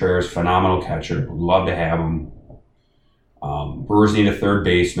about Contreras, phenomenal catcher. Would love to have him. Brewers need a third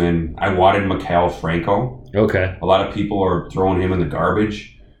baseman. I wanted Maikel Franco. Okay. A lot of people are throwing him in the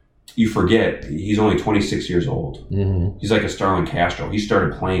garbage. You forget, he's only 26 years old. Mm-hmm. He's like a Starlin Castro. He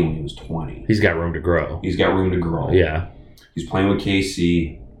started playing when he was 20. He's got room to grow. He's got room to grow. Yeah. He's playing with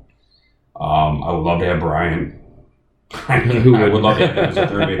KC. I would love to have Brian. I would love to have him as a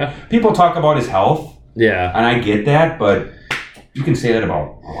third base. People talk about his health. Yeah. And I get that, but you can say that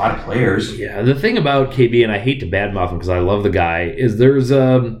about a lot of players. Yeah. The thing about KB, and I hate to badmouth him because I love the guy, is there's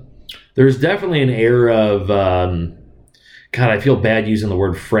definitely an air of God, I feel bad using the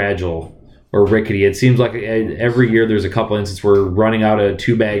word fragile or rickety. It seems like every year there's a couple instances where running out a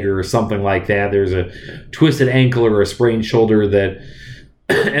two-bagger or something like that. There's a twisted ankle or a sprained shoulder that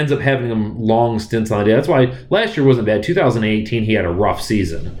ends up having him long stints on the day. That's why last year wasn't bad. 2018, he had a rough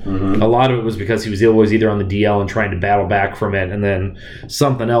season. Mm-hmm. A lot of it was because he was always either on the DL and trying to battle back from it, and then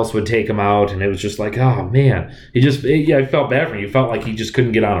something else would take him out, and it was just like, oh, man. I felt bad for him. You felt like he just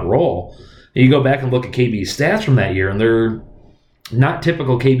couldn't get on a roll. And you go back and look at KB's stats from that year, and they're not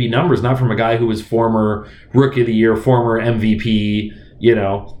typical KB numbers, not from a guy who was former Rookie of the Year, former MVP,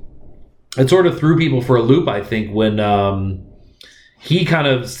 It sort of threw people for a loop, I think, when he kind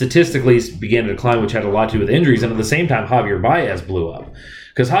of statistically began to decline, which had a lot to do with injuries, and at the same time, Javier Baez blew up.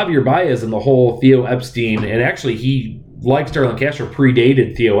 Because Javier Baez and the whole Theo Epstein, and actually he, like Starlin Castro,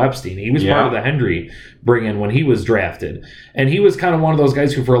 predated Theo Epstein. He was part of the Hendry bring-in when he was drafted. And he was kind of one of those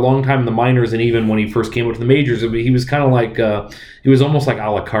guys who for a long time in the minors, and even when he first came up to the majors, he was kind of like, he was almost like a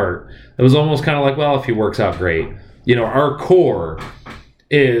la carte. It was almost kind of like, well, if he works out, great. Our core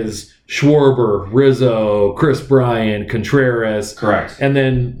is Schwarber, Rizzo, Chris Bryant, Contreras. Correct. And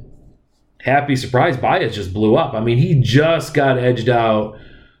then, happy surprise, Baez just blew up. I mean, he just got edged out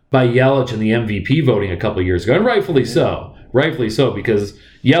by Yelich in the MVP voting a couple years ago, and rightfully so. Rightfully so, because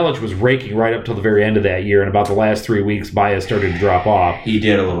Yelich was raking right up till the very end of that year, and about the last 3 weeks, Baez started to drop off. He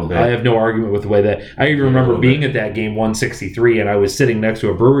did a little bit. I have no argument with the way that... I even remember being at that game 163, and I was sitting next to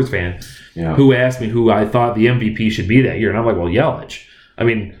a Brewers fan who asked me who I thought the MVP should be that year, and I'm like, well, Yelich. I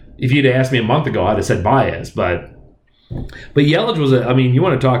mean, if you'd asked me a month ago, I'd have said Baez, but Yelich was you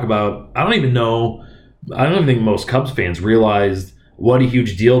want to talk about... I don't even think most Cubs fans realized what a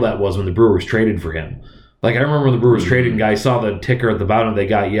huge deal that was when the Brewers traded for him. Like, I remember when the Brewers traded and guys saw the ticker at the bottom, they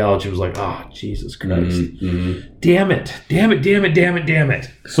got Yelich. It was like, oh, Jesus Christ. Mm-hmm. Damn it.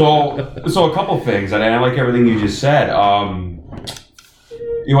 So a couple things, and I like everything you just said.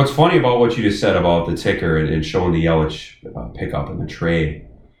 What's funny about what you just said about the ticker and showing the Yelich pickup in the trade.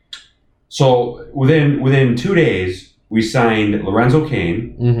 So within 2 days, we signed Lorenzo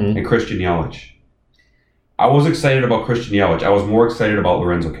Cain and Christian Yelich. I was excited about Christian Yelich. I was more excited about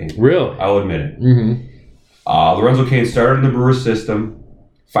Lorenzo Cain. Really? I'll admit it. Mm-hmm. Lorenzo Cain started in the Brewers system,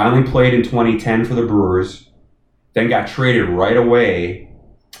 finally played in 2010 for the Brewers, then got traded right away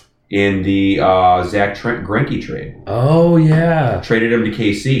in the Zach Greinke trade. Oh, yeah. Traded him to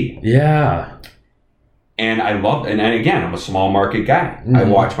KC. Yeah. And I loved it. And again, I'm a small market guy. Mm-hmm. I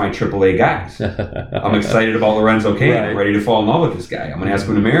watch my AAA guys. I'm excited about Lorenzo Cain. Right. I'm ready to fall in love with this guy. I'm going to ask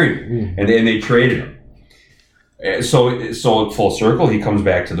him to marry me. Mm-hmm. And then they traded him. So full circle, he comes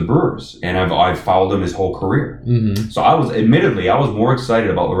back to the Brewers, and I've followed him his whole career. Mm-hmm. So I was more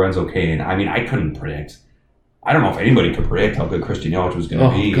excited about Lorenzo Cain. I mean, I couldn't predict. I don't know if anybody could predict how good Christian Yelich was going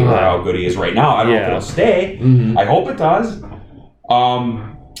to be or how good he is right now. I don't know if it'll stay. Mm-hmm. I hope it does.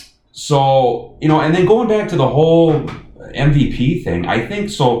 And then going back to the whole MVP thing, I think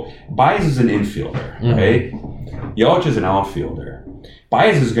so. Baez is an infielder, right? Yelich is an outfielder.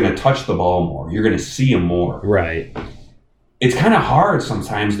 Baez is going to touch the ball more. You're going to see him more. Right. It's kind of hard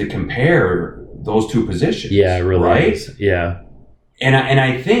sometimes to compare those two positions. Yeah, it really right? is. Yeah. And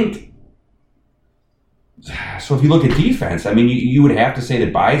I think, so if you look at defense, I mean, you would have to say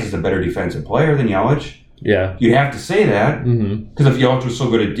that Baez is a better defensive player than Yelich. Yeah. You'd have to say that. Because if Yelich was so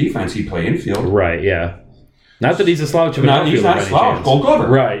good at defense, he'd play infield. Right, yeah. Not that he's a slouch of an outfielder. He's not a slouch. Gold Glover.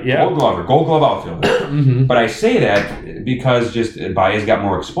 Right, yeah. Gold Glove outfielder. But I say that because just Baez got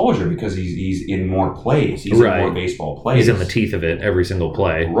more exposure because he's in more plays. He's in more baseball plays. He's in the teeth of it every single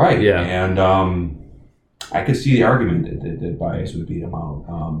play. Right. Yeah. And I could see the argument that Baez would beat him out.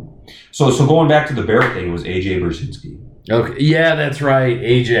 So going back to the Bear thing, it was AJ Brzezinski. Okay, yeah, that's right,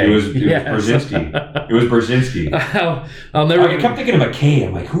 AJ. It was Brzezinski. It was Brzezinski. I'll never. I kept thinking of a K.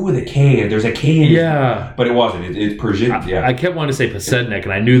 I'm like, who with a K? There's a K in it. But it wasn't. It's Brzezinski. Yeah. I kept wanting to say Pasednik,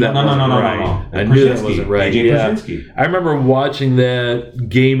 and I knew that wasn't right. No. I knew that wasn't right. AJ Brzezinski. I remember watching that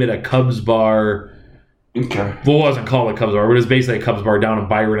game at a Cubs bar. Okay. Well, it wasn't called a Cubs bar, but it was basically a Cubs bar down in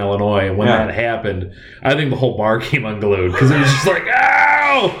Byron, Illinois. And when that happened, I think the whole bar came unglued because it was just like,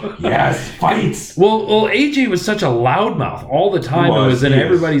 ow! Yes, fights. Well, AJ was such a loudmouth all the time. It was in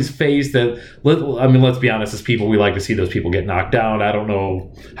everybody's face that, let's be honest, as people, we like to see those people get knocked down. I don't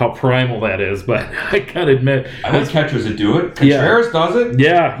know how primal that is, but I gotta admit. I like catchers that do it. Contreras does it.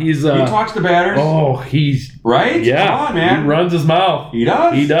 Yeah, he talks to batters. Oh, he's... Right? Yeah. Come on, man. He runs his mouth. He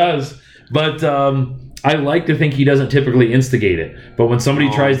does. He does. But... I like to think he doesn't typically instigate it, but when somebody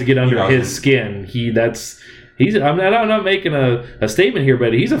tries to get under his skin, I'm not making a statement here,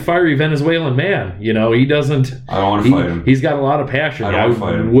 but he's a fiery Venezuelan man. You know, he doesn't. I don't want to fight him. He's got a lot of passion. I don't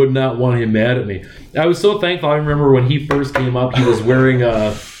fight him. Would not want him mad at me. I was so thankful. I remember when he first came up, he was wearing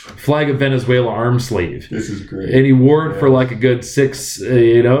a Flag of Venezuela arm sleeve. This is great. And he wore it for like a good 6.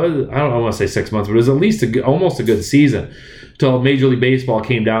 I don't want to say 6 months, but it was at least almost a good season. Till Major League Baseball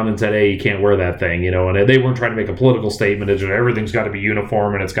came down and said, hey, you can't wear that thing, and they weren't trying to make a political statement. It's just everything's got to be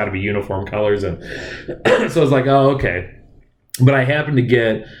uniform and it's got to be uniform colors. And so I was like, oh, okay. But I happened to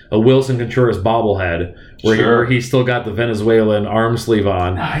get a Wilson Contreras bobblehead where he still got the Venezuelan arm sleeve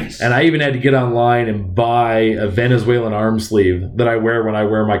on. Nice. And I even had to get online and buy a Venezuelan arm sleeve that I wear when I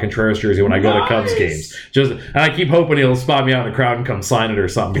wear my Contreras jersey when I go to Cubs games. And I keep hoping he'll spot me out in the crowd and come sign it or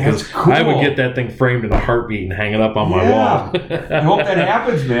something because cool. I would get that thing framed in a heartbeat and hang it up on my wall. I hope that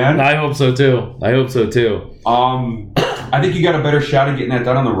happens, man. I hope so too. I think you got a better shot at getting that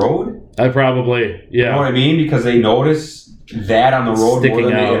done on the road. I probably, yeah. You know what I mean? Because they notice that on the road Sticking more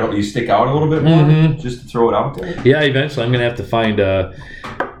than out. you stick out a little bit more just to throw it out there. Yeah, eventually I'm going to have to find a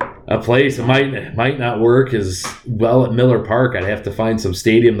place. It might not work as well at Miller Park. I'd have to find some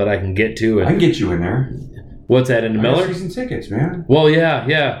stadium that I can get to. I can get you in there. What's that, in the Miller? Season tickets, man. Well,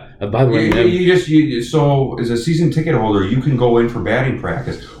 yeah. By the way, so as a season ticket holder, you can go in for batting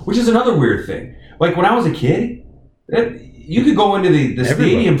practice, which is another weird thing. Like when I was a kid, you could go into the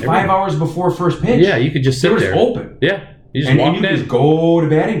stadium 5 hours before first pitch. Yeah, you could just sit there. It was open. Yeah. You just walk in. Just go to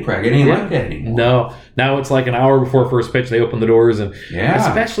batting practice. It ain't like that anymore. No. Now it's like an hour before first pitch. They open the doors. And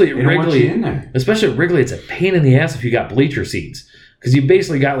especially at Wrigley, it's a pain in the ass if you got bleacher seats. Because you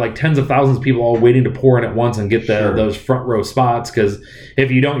basically got like tens of thousands of people all waiting to pour in at once and get those front row spots. Because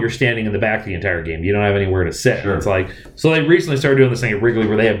if you don't, you're standing in the back the entire game. You don't have anywhere to sit. Sure. It's like, so they recently started doing this thing at Wrigley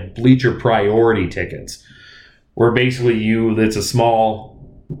where they have bleacher priority tickets. Where basically it's a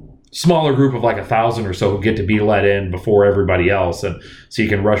smaller group of like 1,000 or so who get to be let in before everybody else, and so you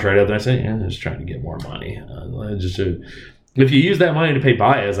can rush right up there and say, I'm just trying to get more money. If you use that money to pay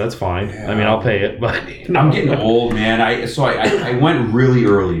Baez, that's fine. Yeah. I mean, I'll pay it, but I'm getting old, man. I went really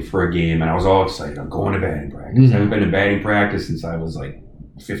early for a game, and I was all excited. I'm going to batting practice. I haven't been to batting practice since I was like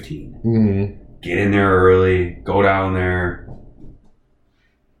 15. Get in there early, go down there.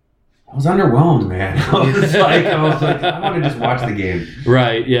 I was underwhelmed, man. I was like, I want to just watch the game.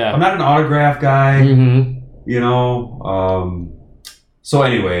 Right, yeah. I'm not an autograph guy, So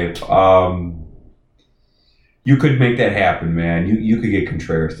anyway, you could make that happen, man. You could get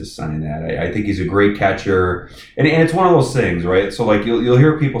Contreras to sign that. I think he's a great catcher. And it's one of those things, right? So like you'll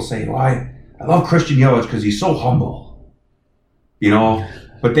hear people say, well, I love Christian Yelich because he's so humble.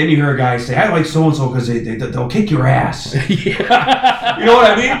 But then you hear a guy say, I like so-and-so because they'll kick your ass. Yeah. You know what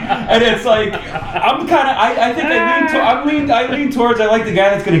I mean? And it's like, I'm kind of, I lean towards, I like the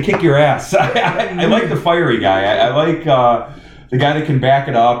guy that's going to kick your ass. I like the fiery guy. I like the guy that can back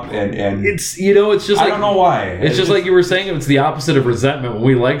it up and it's it's just I don't know why. It's just like you were saying, it's the opposite of resentment. When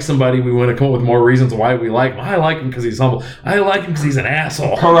we like somebody, we want to come up with more reasons why we like him. I like him because he's humble. I like him because he's an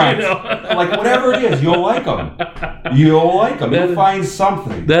asshole. Correct. Like whatever it is, you'll like him. You'll find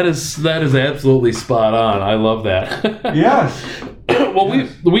something. That is absolutely spot on. I love that. Yes. Well,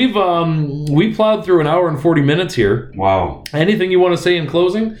 we've plowed through an hour and 40 minutes here. Wow. Anything you want to say in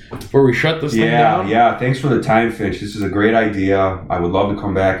closing before we shut this thing down? Yeah. Thanks for the time, Finch. This is a great idea. I would love to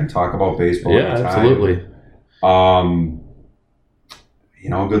come back and talk about baseball. Yeah, absolutely.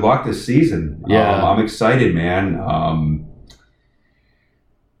 Good luck this season. Yeah. I'm excited, man. I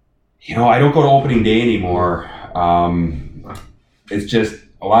don't go to opening day anymore. It's just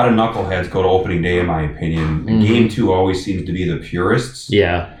a lot of knuckleheads go to opening day, in my opinion. And Game 2 always seems to be the purists.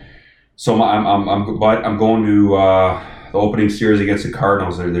 Yeah. So I'm going to the opening series against the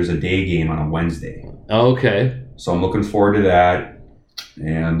Cardinals. There's a day game on a Wednesday. Okay. So I'm looking forward to that,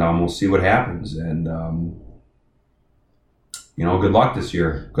 and we'll see what happens. And good luck this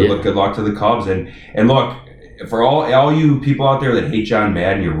year. Good luck to the Cubs. And look, for all you people out there that hate John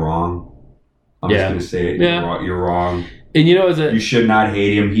Madden, you're wrong. I'm just going to say it. You're wrong. And you should not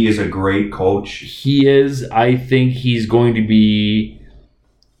hate him. He is a great coach. He is. I think he's going to be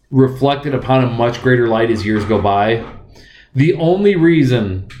reflected upon a much greater light as years go by. The only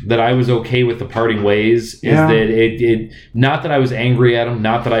reason that I was okay with the parting ways is that it not that I was angry at him,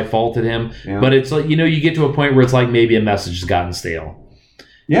 not that I faulted him, but it's like, you get to a point where it's like maybe a message has gotten stale.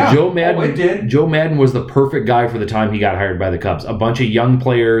 Yeah. it did. Joe Madden was the perfect guy for the time he got hired by the Cubs. A bunch of young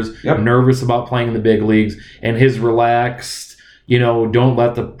players, nervous about playing in the big leagues, and his relaxed, don't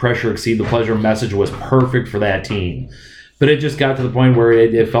let the pressure exceed the pleasure message was perfect for that team. But it just got to the point where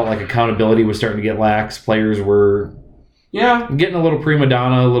it felt like accountability was starting to get lax. Players were getting a little prima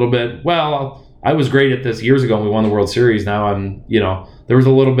donna, a little bit. Well, I was great at this years ago and we won the World Series. Now I'm, there was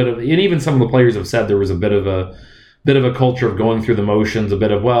a little bit of, and even some of the players have said there was a bit of a culture of going through the motions, a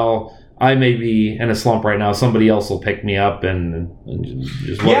bit of, well, I may be in a slump right now. Somebody else will pick me up and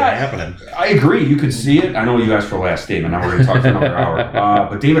just what's happening. I agree. You could see it. I know you asked for a last statement. Now we're going to talk for another hour.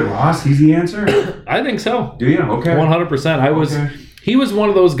 But David Ross, he's the answer? I think so. Do you? Okay. 100%. He was one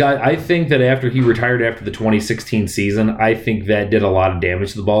of those guys. I think that after he retired after the 2016 season, I think that did a lot of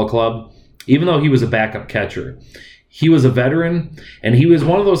damage to the ball club, even though he was a backup catcher. He was a veteran, and he was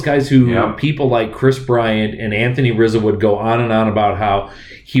one of those guys who people like Chris Bryant and Anthony Rizzo would go on and on about how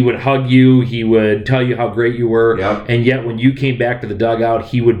he would hug you, he would tell you how great you were, and yet when you came back to the dugout,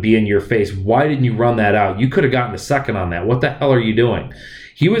 he would be in your face. Why didn't you run that out? You could have gotten a second on that. What the hell are you doing?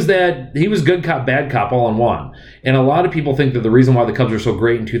 He was good cop, bad cop all in one. And a lot of people think that the reason why the Cubs are so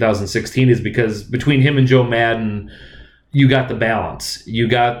great in 2016 is because between him and Joe Madden, you got the balance. You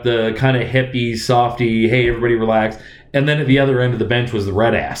got the kind of hippie, softy, hey, everybody relax. And then at the other end of the bench was the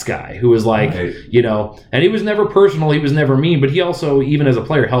red-ass guy who was like, and he was never personal, he was never mean, but he also, even as a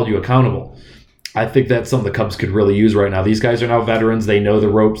player, held you accountable. I think that's something the Cubs could really use right now. Be guys are now veterans. They know the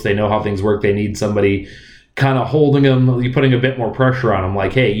ropes. They know how things work. They need somebody kind of holding them, putting a bit more pressure on them.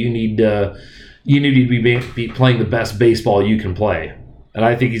 Like, hey, you need to be playing the best baseball you can play. And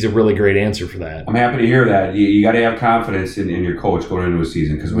I think he's a really great answer for that. I'm happy to hear that. You got to have confidence in your coach going into a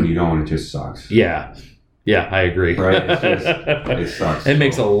season, because when you don't, it just sucks. Yeah, I agree. Right? It sucks. It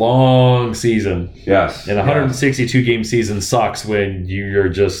makes a long season. Yes. And a 162-game season sucks when you're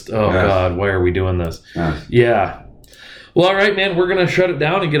just, God, why are we doing this? Yes. Yeah. Well, all right, man, we're going to shut it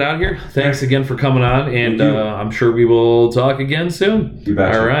down and get out of here. Thanks again for coming on, and I'm sure we will talk again soon. You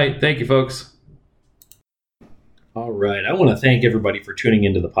betcha. All right. Thank you, folks. All right. I want to thank everybody for tuning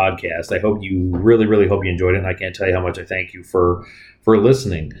into the podcast. I hope you really, really hope you enjoyed it, and I can't tell you how much I thank you for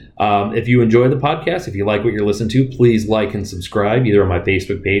listening. If you enjoy the podcast, if you like what you're listening to, please like and subscribe either on my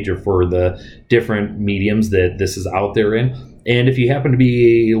Facebook page or for the different mediums that this is out there in. And if you happen to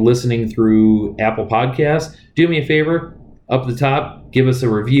be listening through Apple Podcasts, do me a favor. Up at the top, give us a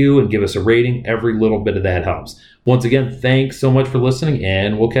review and give us a rating. Every little bit of that helps. Once again, thanks so much for listening,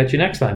 and we'll catch you next time.